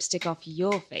get the lipstick off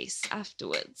your face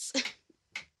afterwards.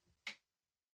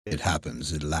 It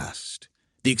happens at last.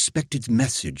 The expected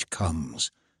message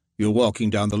comes. You're walking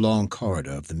down the long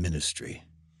corridor of the ministry.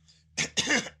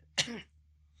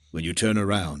 When you turn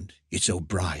around, it's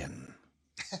O'Brien.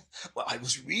 Well, I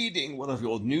was reading one of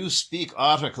your Newspeak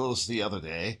articles the other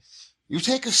day. You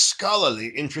take a scholarly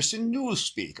interest in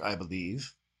Newspeak, I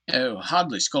believe. Oh,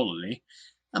 hardly scholarly.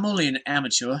 I'm only an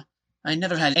amateur. I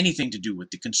never had anything to do with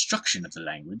the construction of the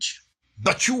language.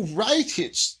 But you write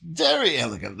it very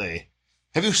elegantly.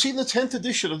 Have you seen the 10th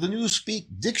edition of the Newspeak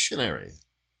Dictionary?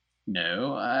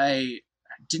 No, I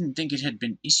didn't think it had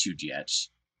been issued yet.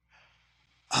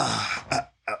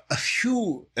 A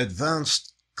few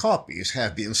advanced copies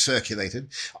have been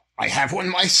circulated. I have one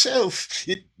myself.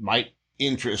 It might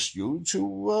interest you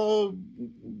to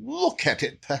look at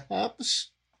it,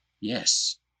 perhaps.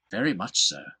 Yes, very much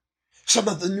so. Some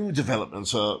of the new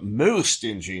developments are most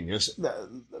ingenious.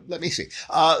 Let me see.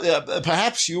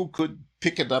 Perhaps you could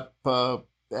pick it up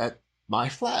at my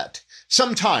flat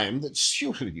sometime that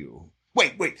suited you.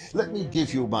 Wait, let me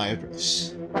give you my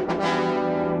address.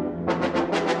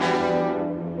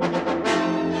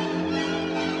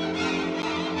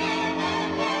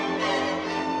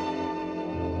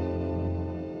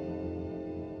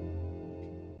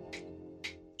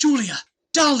 Julia,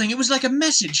 darling, it was like a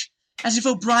message. As if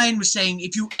O'Brien was saying,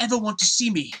 if you ever want to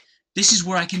see me, this is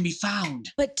where I can be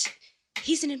found. But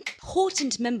He's an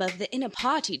important member of the inner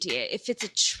party, dear. If it's a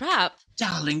trap...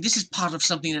 Darling, this is part of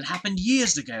something that happened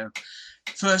years ago.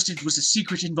 First, it was a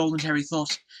secret involuntary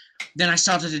thought. Then I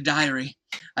started a diary.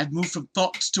 I've moved from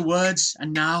thoughts to words,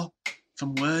 and now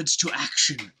from words to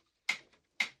action.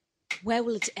 Where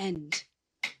will it end?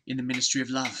 In the Ministry of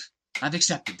Love. I've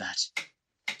accepted that.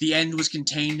 The end was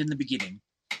contained in the beginning.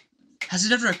 Has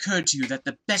it ever occurred to you that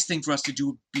the best thing for us to do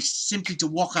would be simply to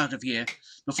walk out of here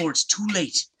before it's too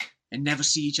late and never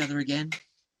see each other again?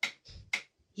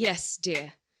 Yes,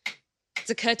 dear. It's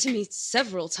occurred to me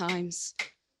several times.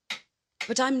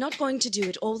 But I'm not going to do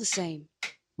it all the same.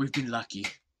 We've been lucky,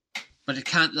 but it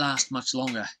can't last much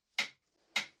longer.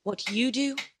 What you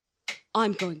do,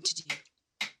 I'm going to do.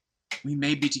 We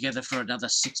may be together for another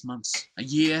 6 months, a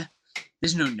year.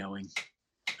 There's no knowing.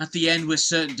 At the end, we're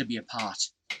certain to be apart.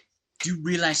 Do you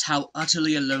realize how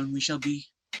utterly alone we shall be?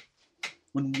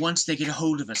 When once they get a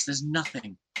hold of us, there's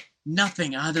nothing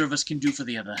either of us can do for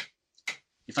the other.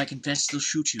 If I confess, they'll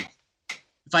shoot you.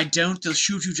 If I don't, they'll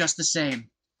shoot you just the same.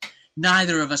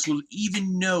 Neither of us will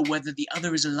even know whether the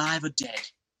other is alive or dead.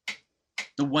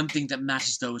 The one thing that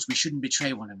matters, though, is we shouldn't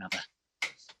betray one another.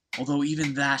 Although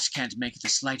even that can't make the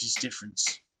slightest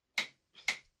difference.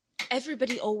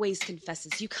 Everybody always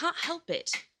confesses. You can't help it.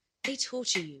 They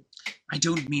torture you. I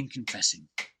don't mean confessing.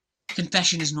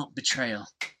 Confession is not betrayal.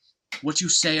 What you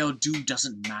say or do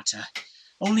doesn't matter.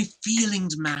 Only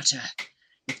feelings matter.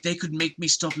 If they could make me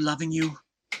stop loving you,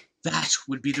 that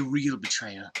would be the real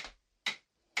betrayal.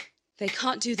 They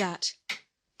can't do that.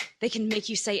 They can make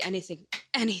you say anything.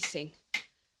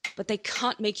 But they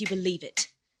can't make you believe it.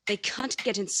 They can't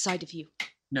get inside of you.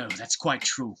 No, that's quite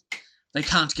true. They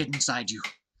can't get inside you.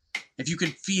 If you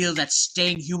can feel that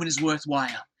staying human is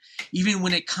worthwhile, even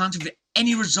when it can't have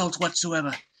any result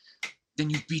whatsoever,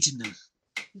 then you've beaten them.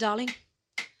 Darling,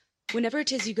 whenever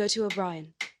it is you go to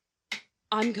O'Brien,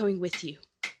 I'm going with you.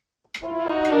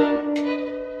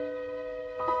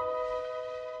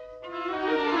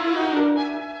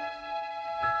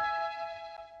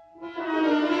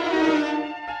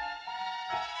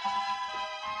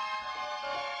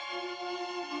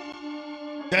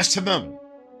 Just a moment.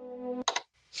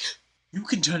 You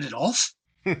can turn it off?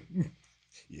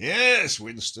 Yes,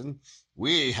 Winston.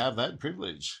 We have that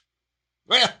privilege.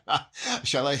 Well,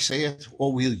 shall I say it,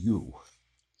 or will you?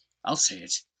 I'll say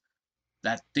it.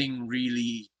 That thing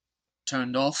really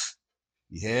turned off?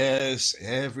 Yes,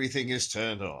 everything is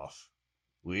turned off.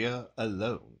 We're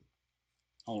alone.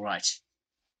 All right.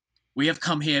 We have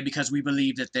come here because we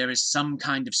believe that there is some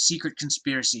kind of secret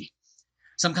conspiracy,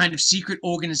 some kind of secret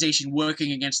organization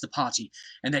working against the party,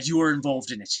 and that you are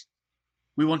involved in it.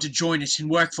 We want to join it and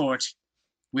work for it.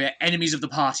 We are enemies of the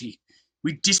party.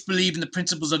 We disbelieve in the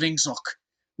principles of Ingsoc.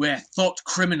 We are thought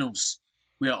criminals.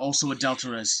 We are also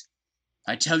adulterers.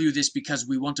 I tell you this because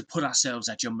we want to put ourselves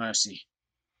at your mercy.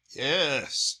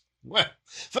 Yes. Well,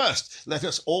 first, let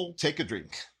us all take a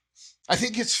drink. I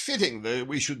think it's fitting that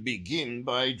we should begin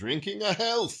by drinking a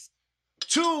health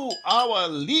to our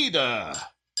leader,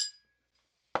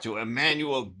 to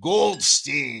Emmanuel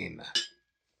Goldstein.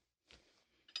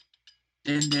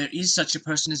 Then there is such a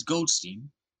person as Goldstein?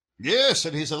 Yes,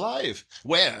 and he's alive.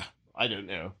 Where? I don't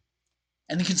know.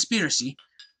 And the conspiracy,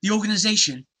 the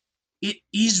organization, it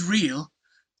is real.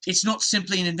 It's not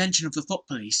simply an invention of the thought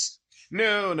police.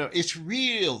 No, it's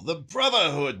real. The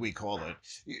Brotherhood, we call it.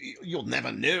 You'll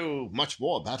never know much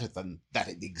more about it than that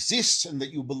it exists and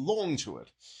that you belong to it.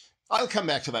 I'll come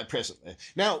back to that presently.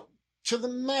 Now, to the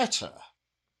matter.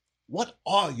 What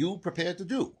are you prepared to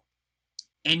do?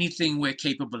 Anything we're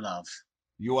capable of.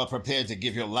 You are prepared to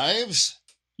give your lives?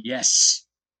 Yes.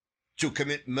 To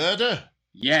commit murder?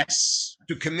 Yes.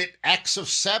 To commit acts of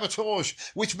sabotage,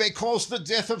 which may cause the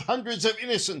death of hundreds of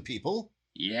innocent people?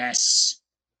 Yes.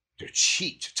 To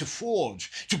cheat, to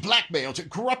forge, to blackmail, to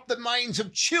corrupt the minds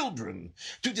of children,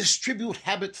 to distribute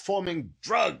habit-forming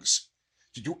drugs,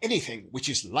 to do anything which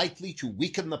is likely to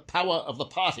weaken the power of the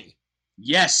party.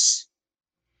 Yes.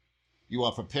 You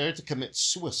are prepared to commit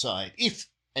suicide if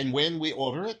and when we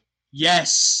order it?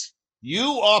 Yes.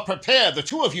 You are prepared, the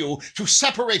two of you, to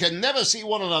separate and never see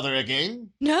one another again?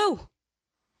 No.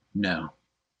 No.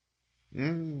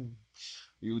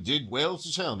 You did well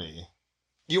to tell me.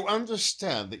 You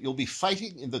understand that you'll be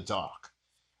fighting in the dark.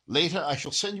 Later, I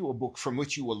shall send you a book from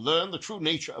which you will learn the true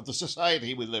nature of the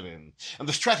society we live in, and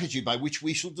the strategy by which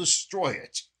we shall destroy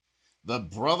it. The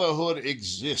Brotherhood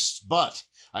exists, but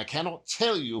I cannot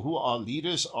tell you who our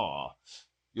leaders are.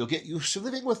 You'll get used to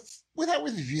living without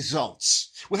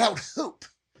results, without hope.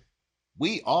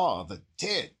 We are the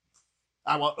dead.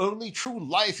 Our only true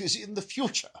life is in the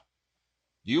future.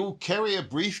 You carry a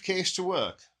briefcase to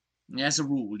work. As a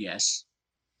rule, yes.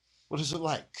 What is it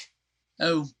like?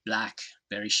 Oh, black,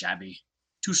 very shabby.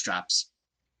 2 straps.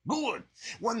 Good.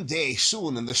 One day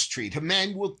soon in the street, a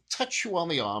man will touch you on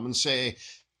the arm and say,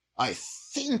 "I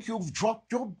think you've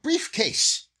dropped your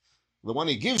briefcase." The one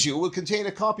he gives you will contain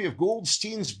a copy of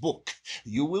Goldstein's book.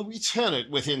 You will return it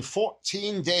within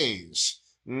 14 days.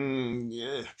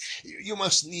 You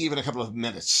must leave in a couple of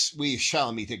minutes. We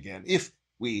shall meet again, if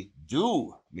we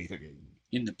do meet again.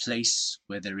 In the place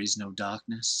where there is no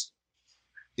darkness?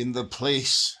 In the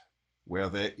place where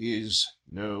there is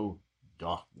no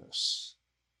darkness.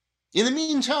 In the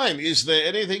meantime, is there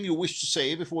anything you wish to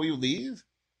say before you leave?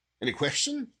 Any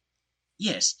question?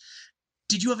 Yes.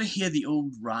 Did you ever hear the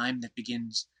old rhyme that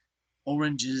begins,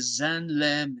 "Oranges and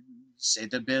lemons, say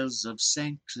the bells of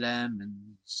St.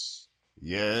 Clemens"?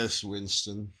 Yes,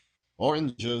 Winston.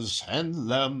 Oranges and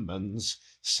lemons,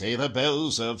 say the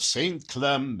bells of St.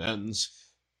 Clemens.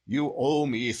 You owe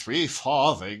me 3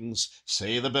 farthings,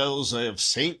 say the bells of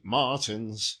St.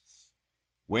 Martin's.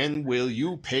 When will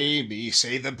you pay me,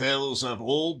 say the bells of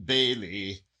Old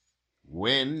Bailey.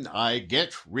 When I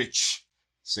get rich,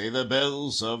 say the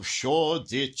bells of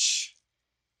Shoreditch.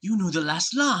 You knew the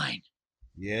last line.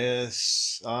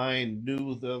 Yes, I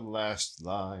knew the last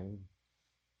line.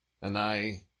 And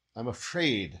I'm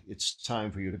afraid it's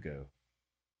time for you to go.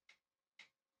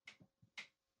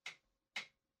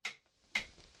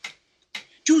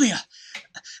 Julia,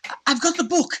 I've got the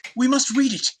book. We must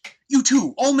read it. You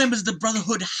too. All members of the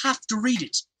Brotherhood have to read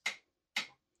it.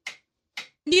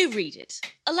 You read it.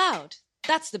 Aloud.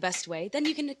 That's the best way. Then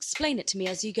you can explain it to me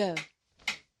as you go.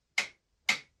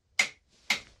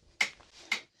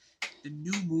 The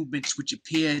new movements which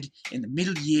appeared in the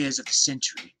middle years of the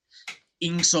century,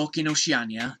 Ingsoc in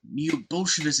Oceania,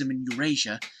 Neo-Bolshevism in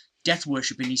Eurasia, death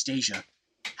worship in East Asia,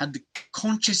 had the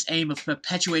conscious aim of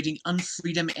perpetuating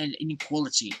unfreedom and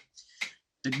inequality.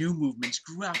 The new movements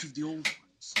grew out of the old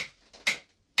ones.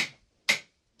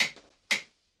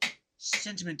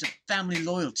 Sentiment of family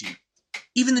loyalty.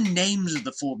 Even the names of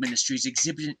the 4 ministries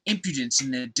exhibit an impudence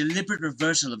in their deliberate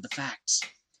reversal of the facts.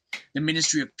 The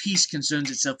Ministry of Peace concerns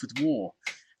itself with war,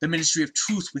 the Ministry of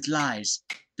Truth with lies,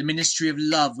 the Ministry of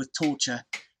Love with torture,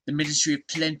 the Ministry of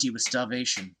Plenty with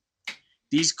starvation.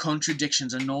 These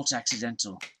contradictions are not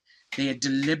accidental. They are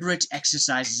deliberate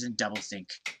exercises in doublethink,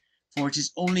 for it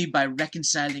is only by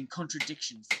reconciling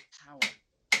contradictions that power.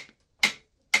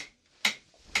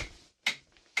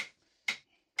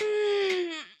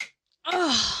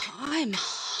 Oh, I'm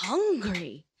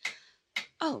hungry.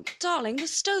 Oh, darling, the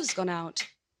stove's gone out.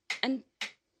 And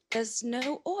there's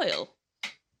no oil.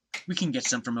 We can get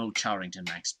some from old Charrington,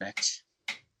 I expect.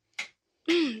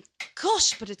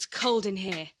 Gosh, but it's cold in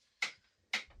here.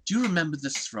 Do you remember the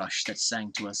thrush that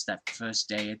sang to us that first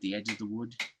day at the edge of the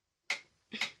wood?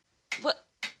 What?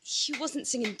 He wasn't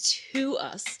singing to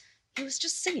us. He was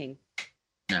just singing.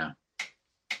 No,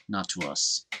 not to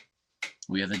us.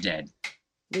 We are the dead.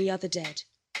 We are the dead.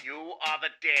 You are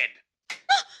the dead.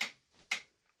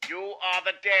 You are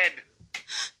the dead.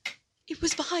 It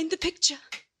was behind the picture.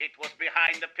 It was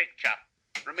behind the picture.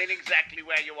 Remain exactly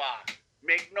where you are.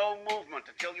 Make no movement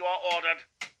until you are ordered.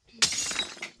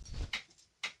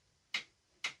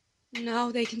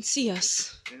 Now they can see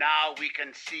us. Now we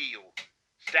can see you.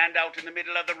 Stand out in the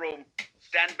middle of the room.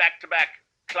 Stand back to back.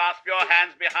 Clasp your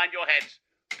hands behind your heads.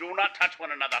 Do not touch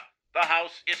one another. The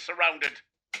house is surrounded.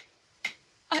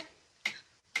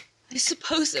 I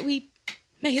suppose that we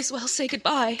may as well say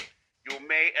goodbye. You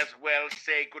may as well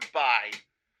say goodbye.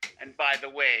 And by the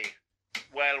way,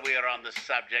 while we are on the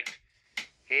subject,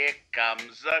 here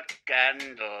comes a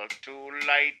candle to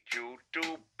light you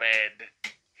to bed.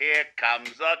 Here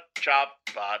comes a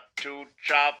chopper to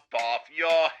chop off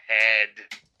your head.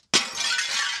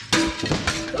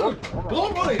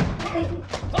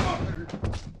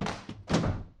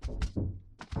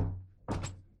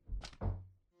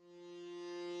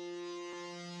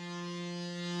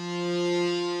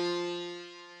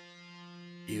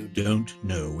 You don't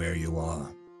know where you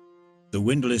are. The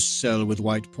windowless cell with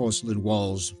white porcelain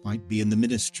walls might be in the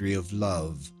Ministry of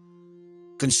Love.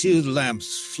 Concealed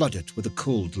lamps flood it with a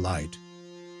cold light.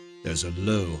 There's a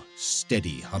low,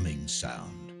 steady humming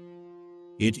sound.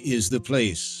 It is the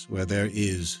place where there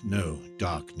is no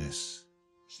darkness.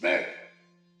 Smith!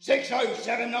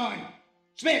 6079!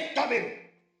 Smith, stop him!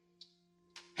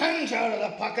 Hands out of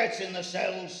the pockets in the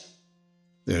cells.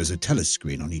 There's a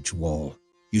telescreen on each wall.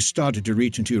 You started to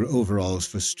reach into your overalls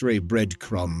for stray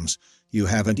breadcrumbs you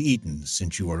haven't eaten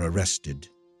since you were arrested.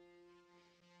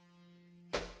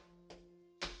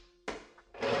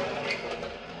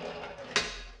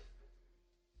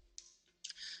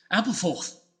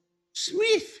 Ampleforth!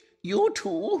 Smith, you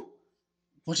too?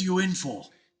 What are you in for?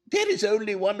 There is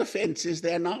only one offence, is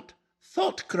there not?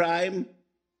 Thought crime.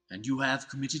 And you have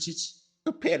committed it?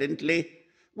 Apparently.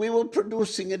 We were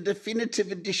producing a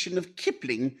definitive edition of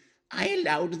Kipling. I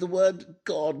allowed the word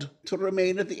God to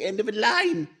remain at the end of a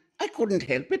line. I couldn't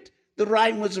help it. The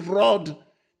rhyme was rod.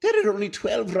 There are only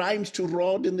 12 rhymes to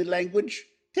rod in the language.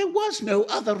 There was no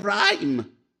other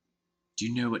rhyme. Do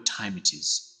you know what time it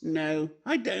is? No,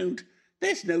 I don't.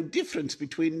 There's no difference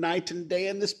between night and day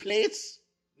in this place.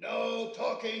 No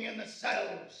talking in the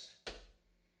cells.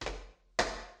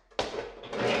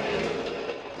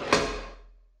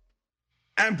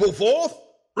 Ample forth,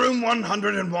 room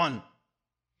 101.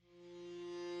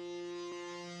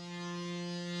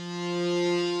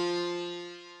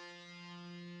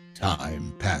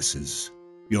 Time passes.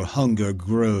 Your hunger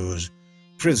grows.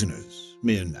 Prisoners,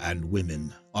 men and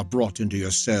women, are brought into your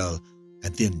cell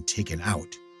and then taken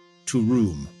out to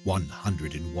room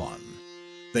 101.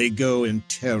 They go in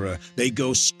terror. They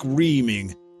go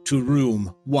screaming to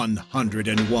room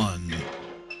 101.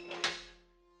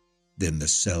 Then the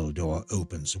cell door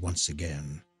opens once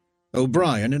again.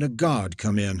 O'Brien and a guard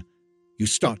come in. You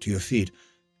start to your feet.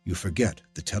 You forget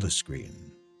the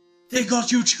telescreen. They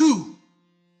got you too!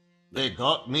 They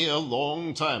got me a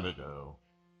long time ago.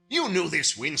 You knew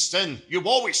this, Winston. You've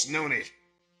always known it.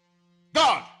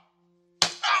 Guard!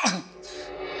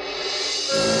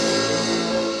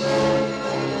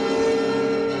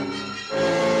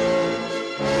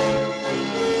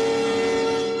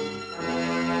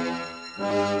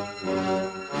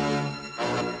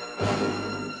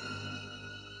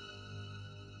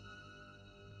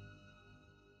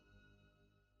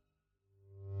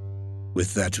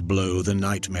 With that blow, the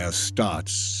nightmare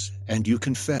starts, and you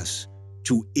confess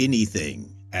to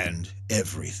anything and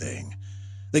everything.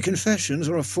 The confessions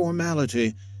are a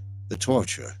formality. The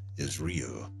torture is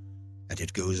real, and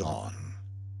it goes on,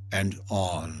 and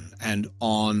on, and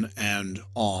on, and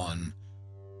on.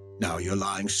 Now you're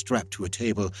lying strapped to a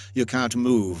table. You can't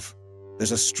move.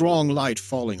 There's a strong light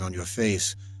falling on your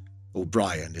face.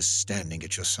 O'Brien is standing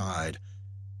at your side.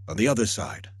 On the other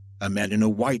side, a man in a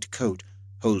white coat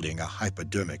holding a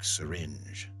hypodermic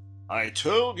syringe. I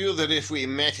told you that if we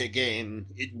met again,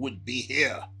 it would be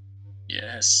here.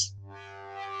 Yes.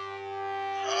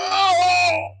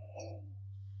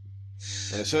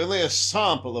 There's only a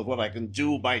sample of what I can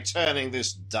do by turning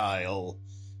this dial.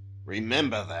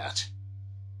 Remember that.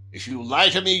 If you lie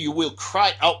to me, you will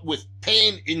cry out with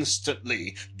pain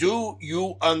instantly. Do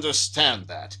you understand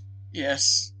that?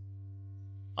 Yes.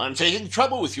 I'm taking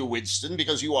trouble with you, Winston,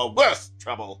 because you are worth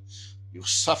trouble. You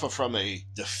suffer from a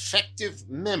defective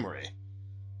memory.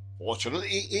 Fortunately,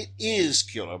 it is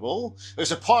curable.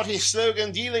 There's a party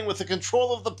slogan dealing with the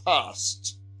control of the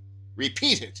past.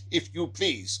 Repeat it, if you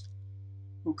please.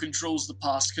 Who controls the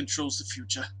past controls the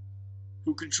future.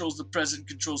 Who controls the present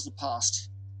controls the past.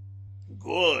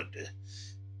 Good.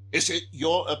 Is it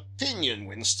your opinion,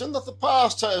 Winston, that the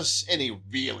past has any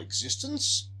real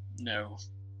existence? No.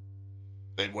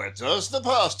 Then where does the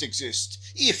past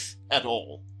exist, if at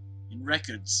all? In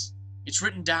records. It's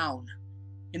written down.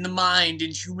 In the mind,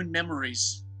 in human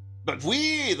memories. But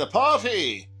we, the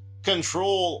party,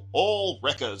 control all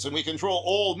records, and we control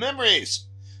all memories.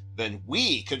 Then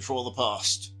we control the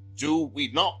past, do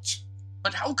we not?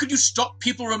 But how can you stop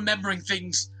people remembering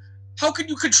things? How can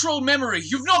you control memory?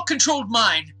 You've not controlled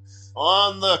mine.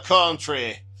 On the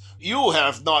contrary, you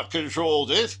have not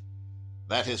controlled it.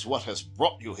 That is what has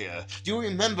brought you here. Do you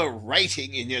remember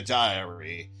writing in your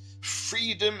diary,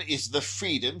 freedom is the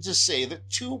freedom to say that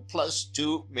 2 +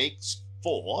 2 makes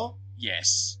 4?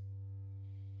 Yes.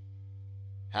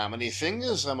 How many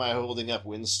fingers am I holding up,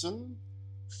 Winston?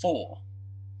 4.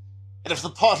 And if the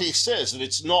party says that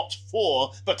it's not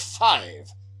 4, but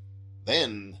 5,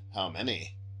 then how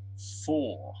many?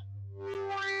 4.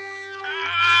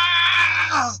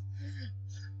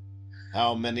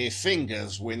 How many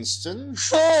fingers, Winston?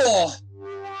 4!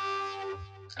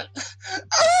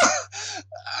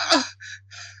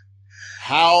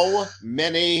 How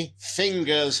many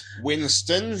fingers,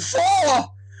 Winston? 4! 4!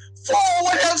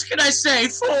 What else can I say?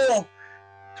 4!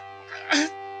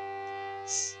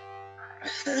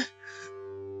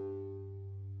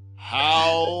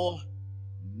 How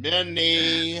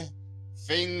many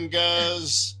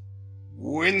fingers,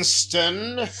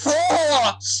 Winston? 4!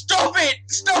 Stop it!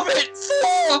 Stop it!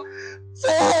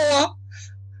 4! 4!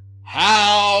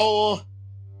 How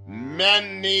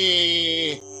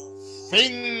many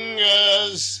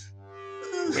fingers,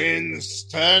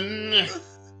 Winston?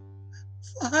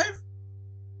 5.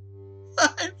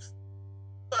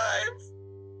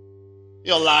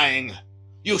 You're lying.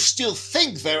 You still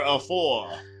think there are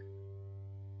 4.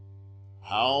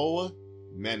 How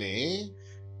many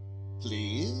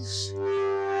please. 4,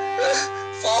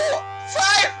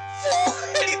 5, 4,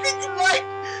 anything you like.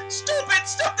 Stop it,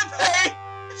 stop the pain.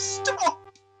 Stop.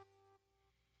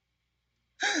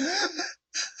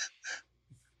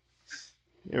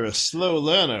 You're a slow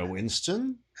learner,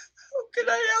 Winston. How can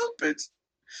I help it?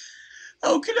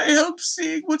 How can I help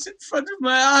seeing what's in front of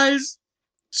my eyes?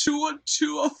 2 and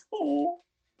 2 are 4.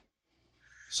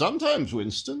 Sometimes,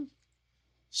 Winston.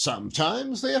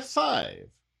 Sometimes they are 5.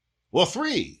 Or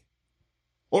 3.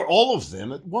 Or all of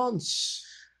them at once.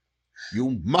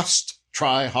 You must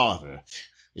try harder.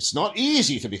 It's not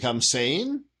easy to become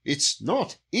sane. It's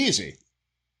not easy.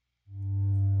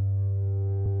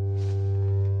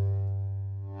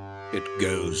 It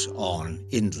goes on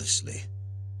endlessly.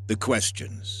 The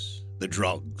questions, the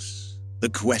drugs, the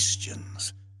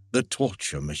questions, the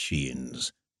torture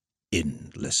machines,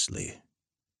 endlessly.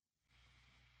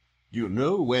 You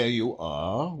know where you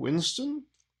are, Winston?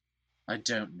 I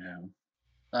don't know.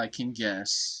 I can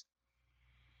guess.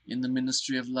 In the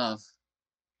Ministry of Love.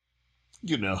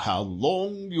 You know how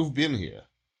long you've been here?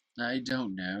 I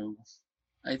don't know.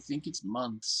 I think it's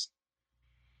months.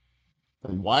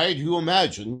 And why do you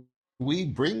imagine we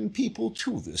bring people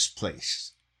to this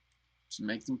place? To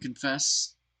make them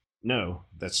confess? No,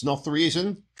 that's not the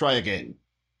reason. Try again.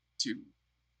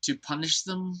 To punish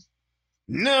them?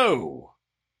 No!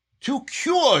 To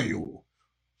cure you.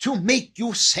 To make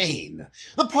you sane.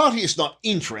 The party is not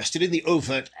interested in the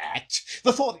overt act.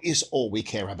 The thought is all we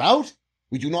care about.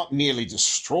 We do not merely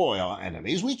destroy our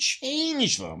enemies, we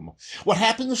change them. What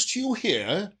happens to you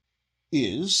here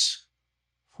is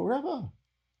forever.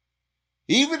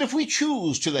 Even if we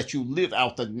choose to let you live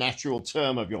out the natural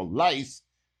term of your life,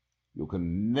 you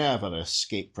can never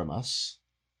escape from us.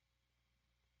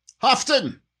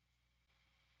 Houghton!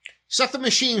 Set the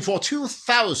machine for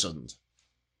 2,000.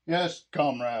 Yes,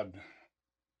 comrade.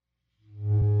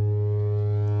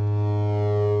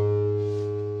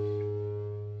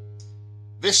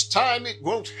 This time it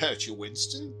won't hurt you,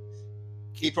 Winston.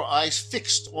 Keep your eyes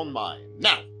fixed on mine.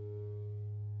 Now,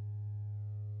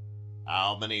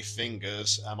 how many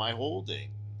fingers am I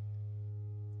holding?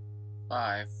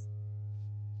 5.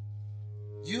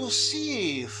 You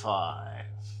see 5.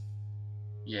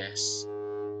 Yes.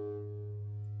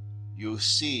 You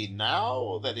see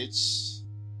now that it's,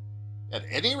 at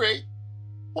any rate,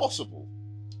 possible.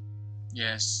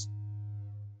 Yes.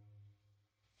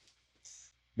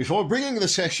 Before bringing the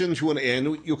session to an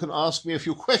end, you can ask me a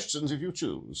few questions if you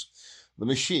choose. The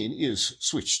machine is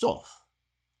switched off.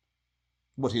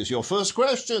 What is your first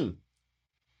question?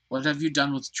 What have you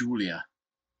done with Julia?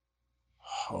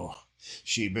 Oh,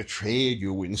 she betrayed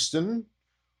you, Winston.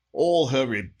 All her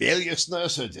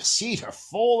rebelliousness, her deceit, her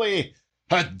folly,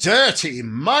 her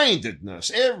dirty-mindedness,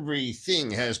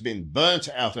 everything has been burnt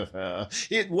out of her.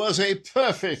 It was a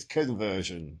perfect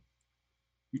conversion.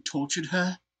 You tortured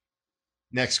her?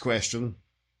 Next question.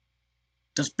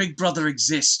 Does Big Brother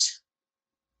exist?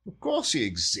 Of course he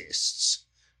exists.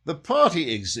 The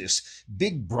party exists.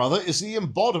 Big Brother is the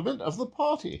embodiment of the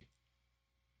party.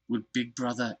 Would Big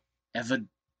Brother ever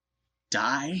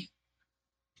die?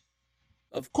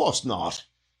 Of course not.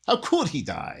 How could he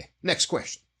die? Next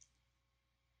question.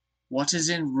 What is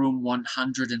in room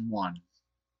 101?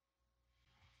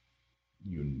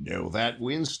 You know that,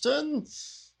 Winston?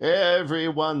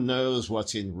 Everyone knows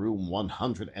what's in room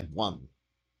 101.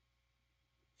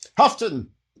 Houghton,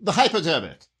 the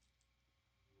hypodermic.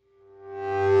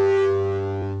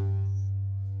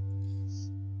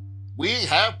 We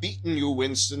have beaten you,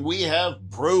 Winston. We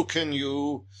have broken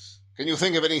you. Can you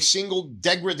think of any single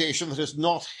degradation that has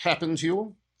not happened to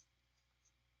you?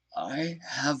 I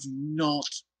have not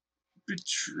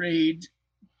betrayed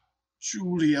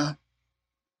Julia.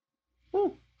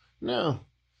 Oh, no.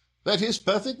 That is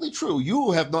perfectly true.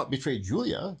 You have not betrayed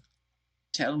Julia.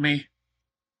 Tell me,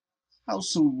 how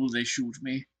soon will they shoot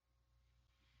me?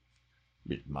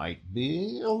 It might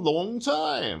be a long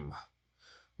time.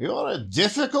 You're a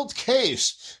difficult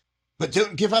case, but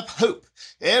don't give up hope.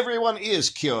 Everyone is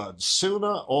cured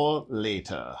sooner or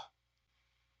later.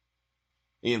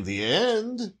 In the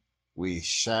end, we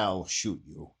shall shoot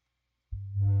you.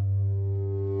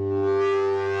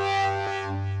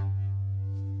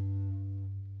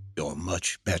 You're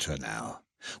much better now.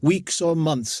 Weeks or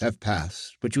months have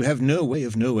passed, but you have no way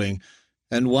of knowing,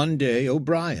 and one day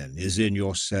O'Brien is in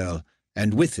your cell,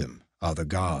 and with him are the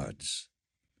guards.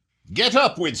 Get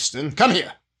up, Winston. Come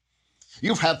here.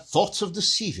 You've had thoughts of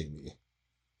deceiving me.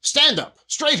 Stand up,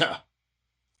 straighter.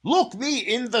 Look me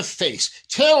in the face.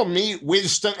 Tell me,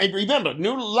 Winston, and remember,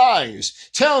 no lies.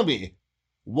 Tell me,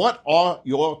 what are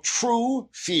your true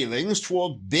feelings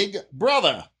toward Big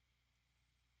Brother?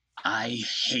 I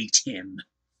hate him.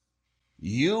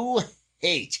 You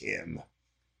hate him.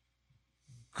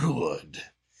 Good.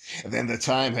 Then the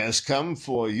time has come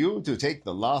for you to take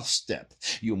the last step.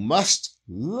 You must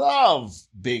love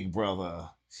Big Brother.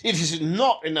 It is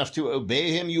not enough to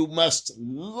obey him. You must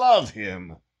love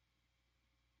him.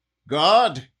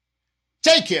 Guard,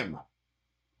 take him.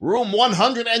 Room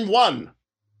 101.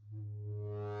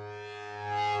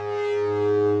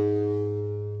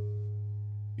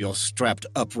 You're strapped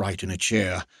upright in a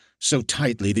chair, so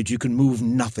tightly that you can move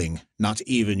nothing, not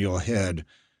even your head.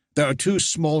 There are 2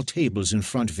 small tables in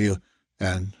front of you,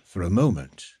 and for a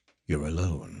moment, you're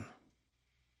alone.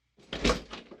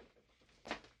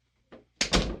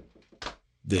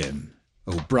 Then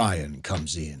O'Brien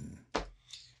comes in.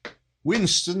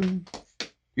 Winston,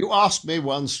 you asked me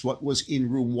once what was in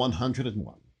room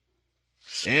 101.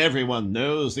 Everyone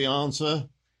knows the answer.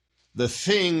 The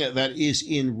thing that is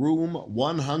in room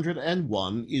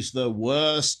 101 is the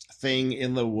worst thing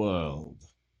in the world.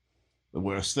 The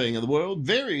worst thing in the world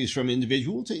varies from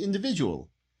individual to individual.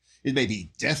 It may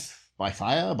be death by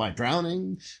fire, by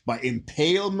drowning, by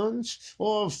impalement,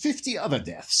 or 50 other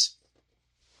deaths.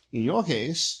 In your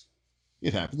case,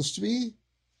 it happens to be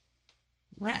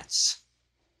rats.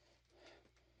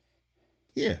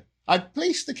 Here, I've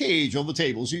placed the cage on the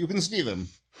table so you can see them.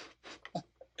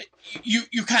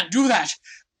 You can't do that.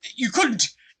 You couldn't.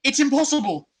 It's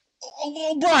impossible.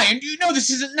 O'Brien, you know this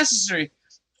isn't necessary.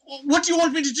 What do you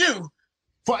want me to do?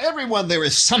 For everyone there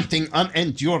is something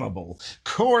unendurable.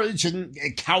 Courage and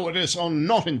cowardice are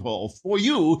not involved. For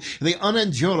you, the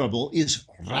unendurable is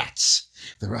rats.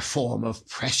 They're a form of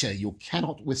pressure you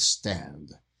cannot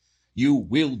withstand. You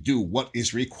will do what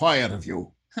is required of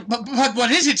you. But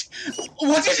what is it?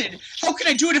 What is it? How can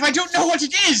I do it if I don't know what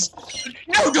it is?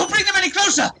 No, don't bring them any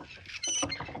closer!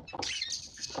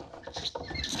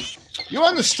 You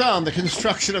understand the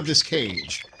construction of this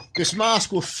cage. This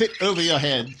mask will fit over your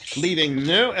head, leaving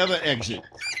no other exit.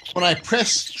 When I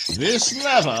press this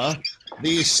lever,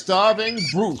 these starving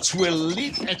brutes will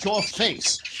leap at your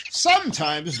face.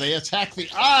 Sometimes they attack the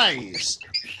eyes.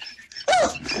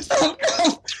 Oh, no!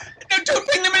 No, don't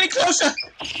bring them any closer!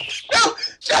 No!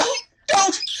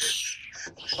 Don't!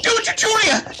 Do to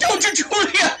Julia! Don't to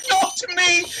Julia! Not to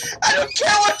me! I don't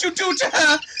care what you do to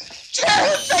her! Tear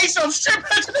her face off! Strip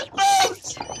her to the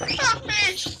bones! Not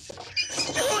me!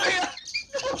 Julia!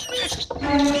 Not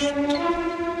me!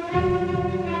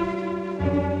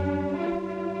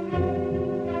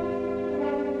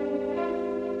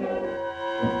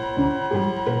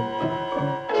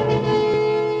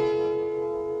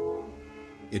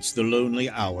 It's the lonely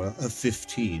hour of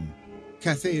 15.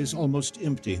 Cafe is almost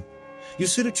empty. You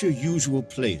sit at your usual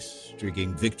place,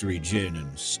 drinking Victory Gin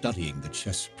and studying the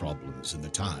chess problems in the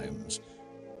Times.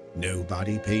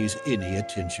 Nobody pays any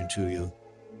attention to you.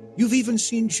 You've even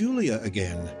seen Julia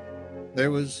again.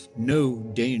 There was no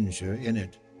danger in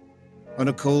it. On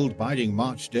a cold, biting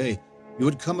March day, you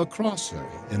would come across her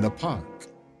in the park.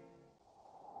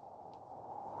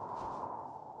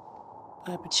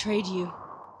 I betrayed you.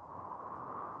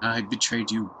 I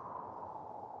betrayed you.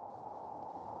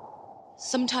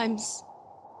 Sometimes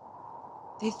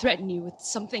they threaten you with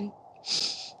something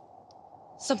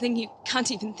you can't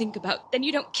even think about. Then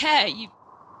you don't care. You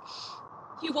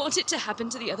want it to happen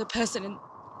to the other person, and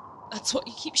that's what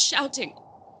you keep shouting.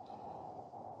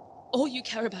 All you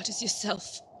care about is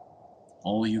yourself.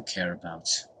 All you care about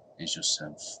is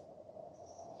yourself.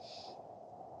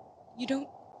 You don't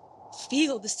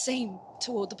feel the same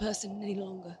toward the person any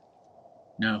longer.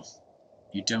 No,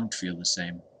 you don't feel the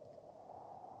same.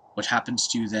 What happens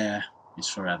to you there is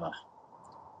forever.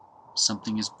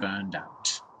 Something is burned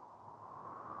out.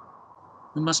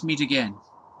 We must meet again.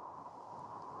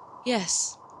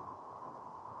 Yes.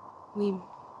 We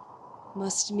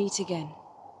must meet again.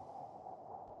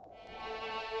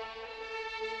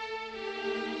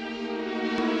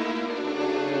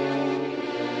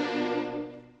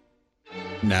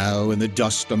 Now, in the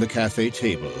dust on the cafe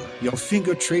table, your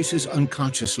finger traces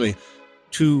unconsciously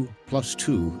 2 +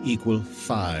 2 =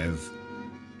 5.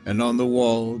 And on the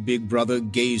wall, Big Brother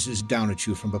gazes down at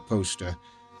you from a poster.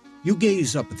 You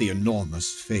gaze up at the enormous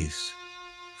face.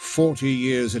 40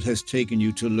 years it has taken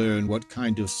you to learn what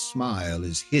kind of smile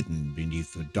is hidden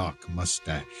beneath the dark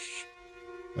mustache.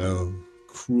 Oh,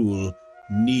 cruel,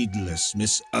 needless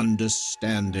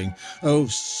misunderstanding. Oh,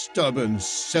 stubborn,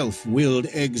 self-willed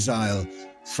exile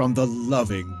from the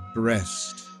loving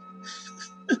breast.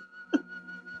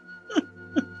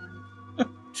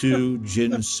 2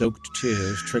 gin-soaked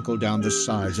tears trickle down the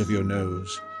sides of your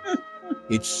nose.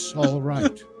 It's all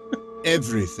right.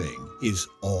 Everything is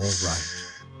all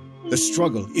right. The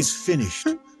struggle is finished.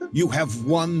 You have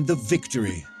won the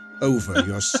victory over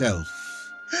yourself.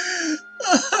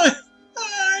 I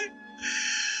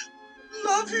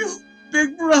love you,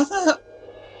 big brother.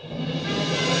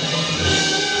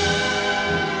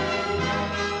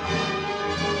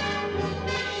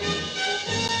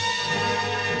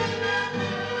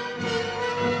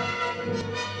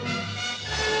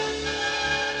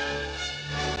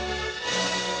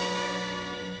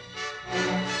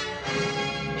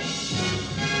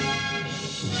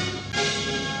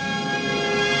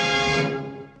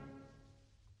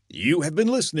 You have been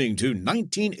listening to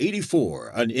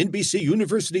 1984, an NBC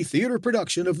University Theater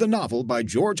production of the novel by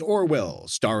George Orwell,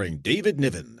 starring David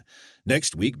Niven.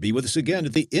 Next week, be with us again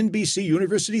at the NBC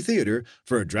University Theater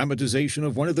for a dramatization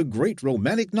of one of the great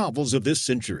romantic novels of this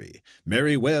century,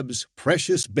 Mary Webb's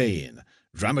Precious Bane,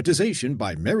 dramatization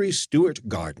by Mary Stuart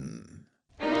Garden.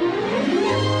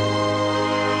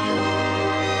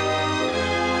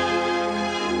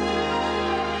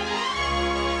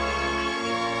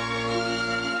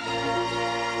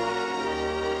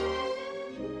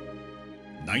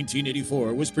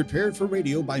 "1984" was prepared for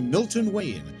radio by Milton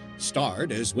Wayne,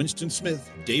 starred as Winston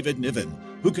Smith, David Niven,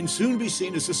 who can soon be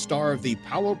seen as the star of the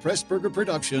Powell Pressburger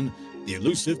production, The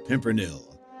Elusive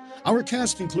Pimpernel. Our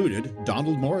cast included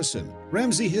Donald Morrison,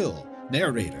 Ramsey Hill,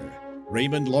 narrator,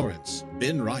 Raymond Lawrence,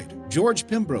 Ben Wright, George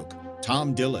Pembroke,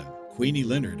 Tom Dillon, Queenie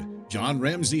Leonard, John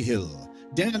Ramsey Hill,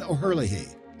 Dan O'Herlihy,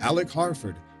 Alec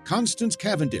Harford, Constance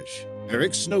Cavendish,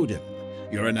 Eric Snowden.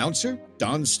 Your announcer,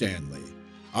 Don Stanley.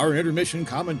 Our intermission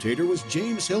commentator was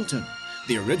James Hilton.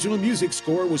 The original music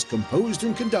score was composed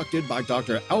and conducted by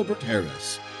Dr. Albert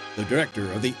Harris. The director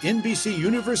of the NBC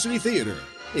University Theater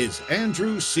is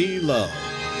Andrew C. Love.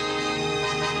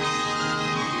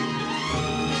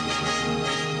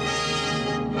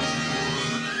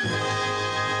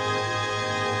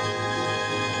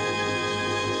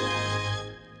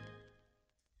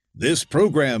 This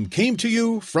program came to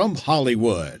you from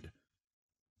Hollywood.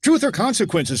 Truth or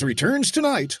Consequences returns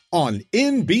tonight on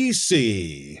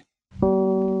NBC.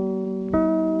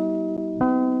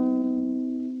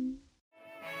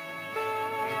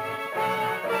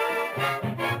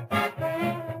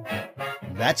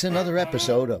 That's another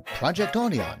episode of Project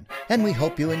Audion, and we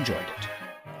hope you enjoyed it.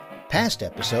 Past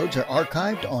episodes are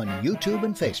archived on YouTube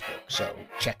and Facebook, so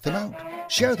check them out,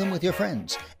 share them with your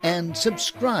friends, and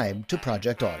subscribe to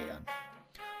Project Audion.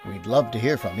 We'd love to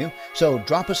hear from you, so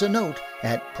drop us a note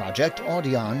at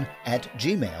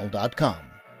projectaudion@gmail.com.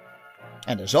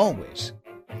 And as always,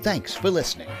 thanks for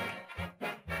listening.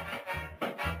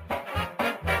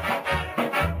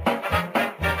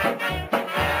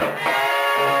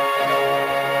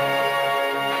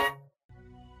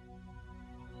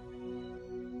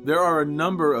 There are a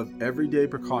number of everyday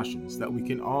precautions that we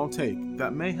can all take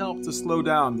that may help to slow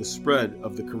down the spread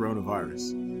of the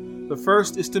coronavirus. The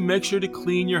first is to make sure to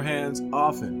clean your hands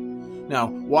often. Now,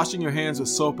 washing your hands with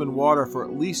soap and water for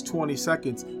at least 20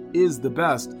 seconds is the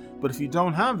best, but if you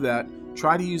don't have that,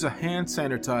 try to use a hand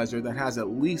sanitizer that has at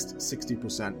least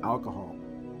 60% alcohol.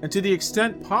 And to the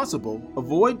extent possible,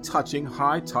 avoid touching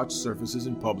high-touch surfaces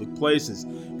in public places.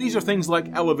 These are things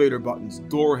like elevator buttons,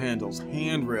 door handles,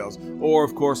 handrails, or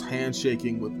of course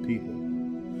handshaking with people.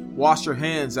 Wash your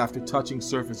hands after touching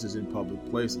surfaces in public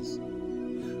places.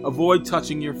 Avoid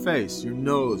touching your face, your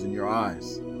nose, and your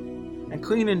eyes. And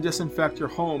clean and disinfect your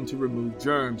home to remove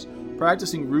germs.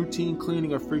 Practicing routine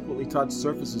cleaning of frequently touched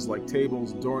surfaces like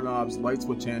tables, doorknobs, light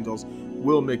switch handles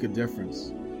will make a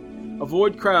difference.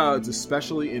 Avoid crowds,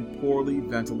 especially in poorly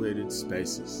ventilated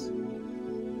spaces.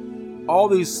 All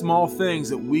these small things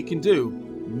that we can do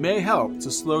may help to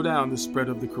slow down the spread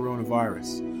of the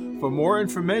coronavirus. For more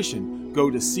information, go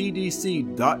to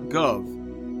cdc.gov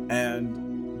and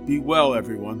be well,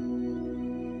 everyone.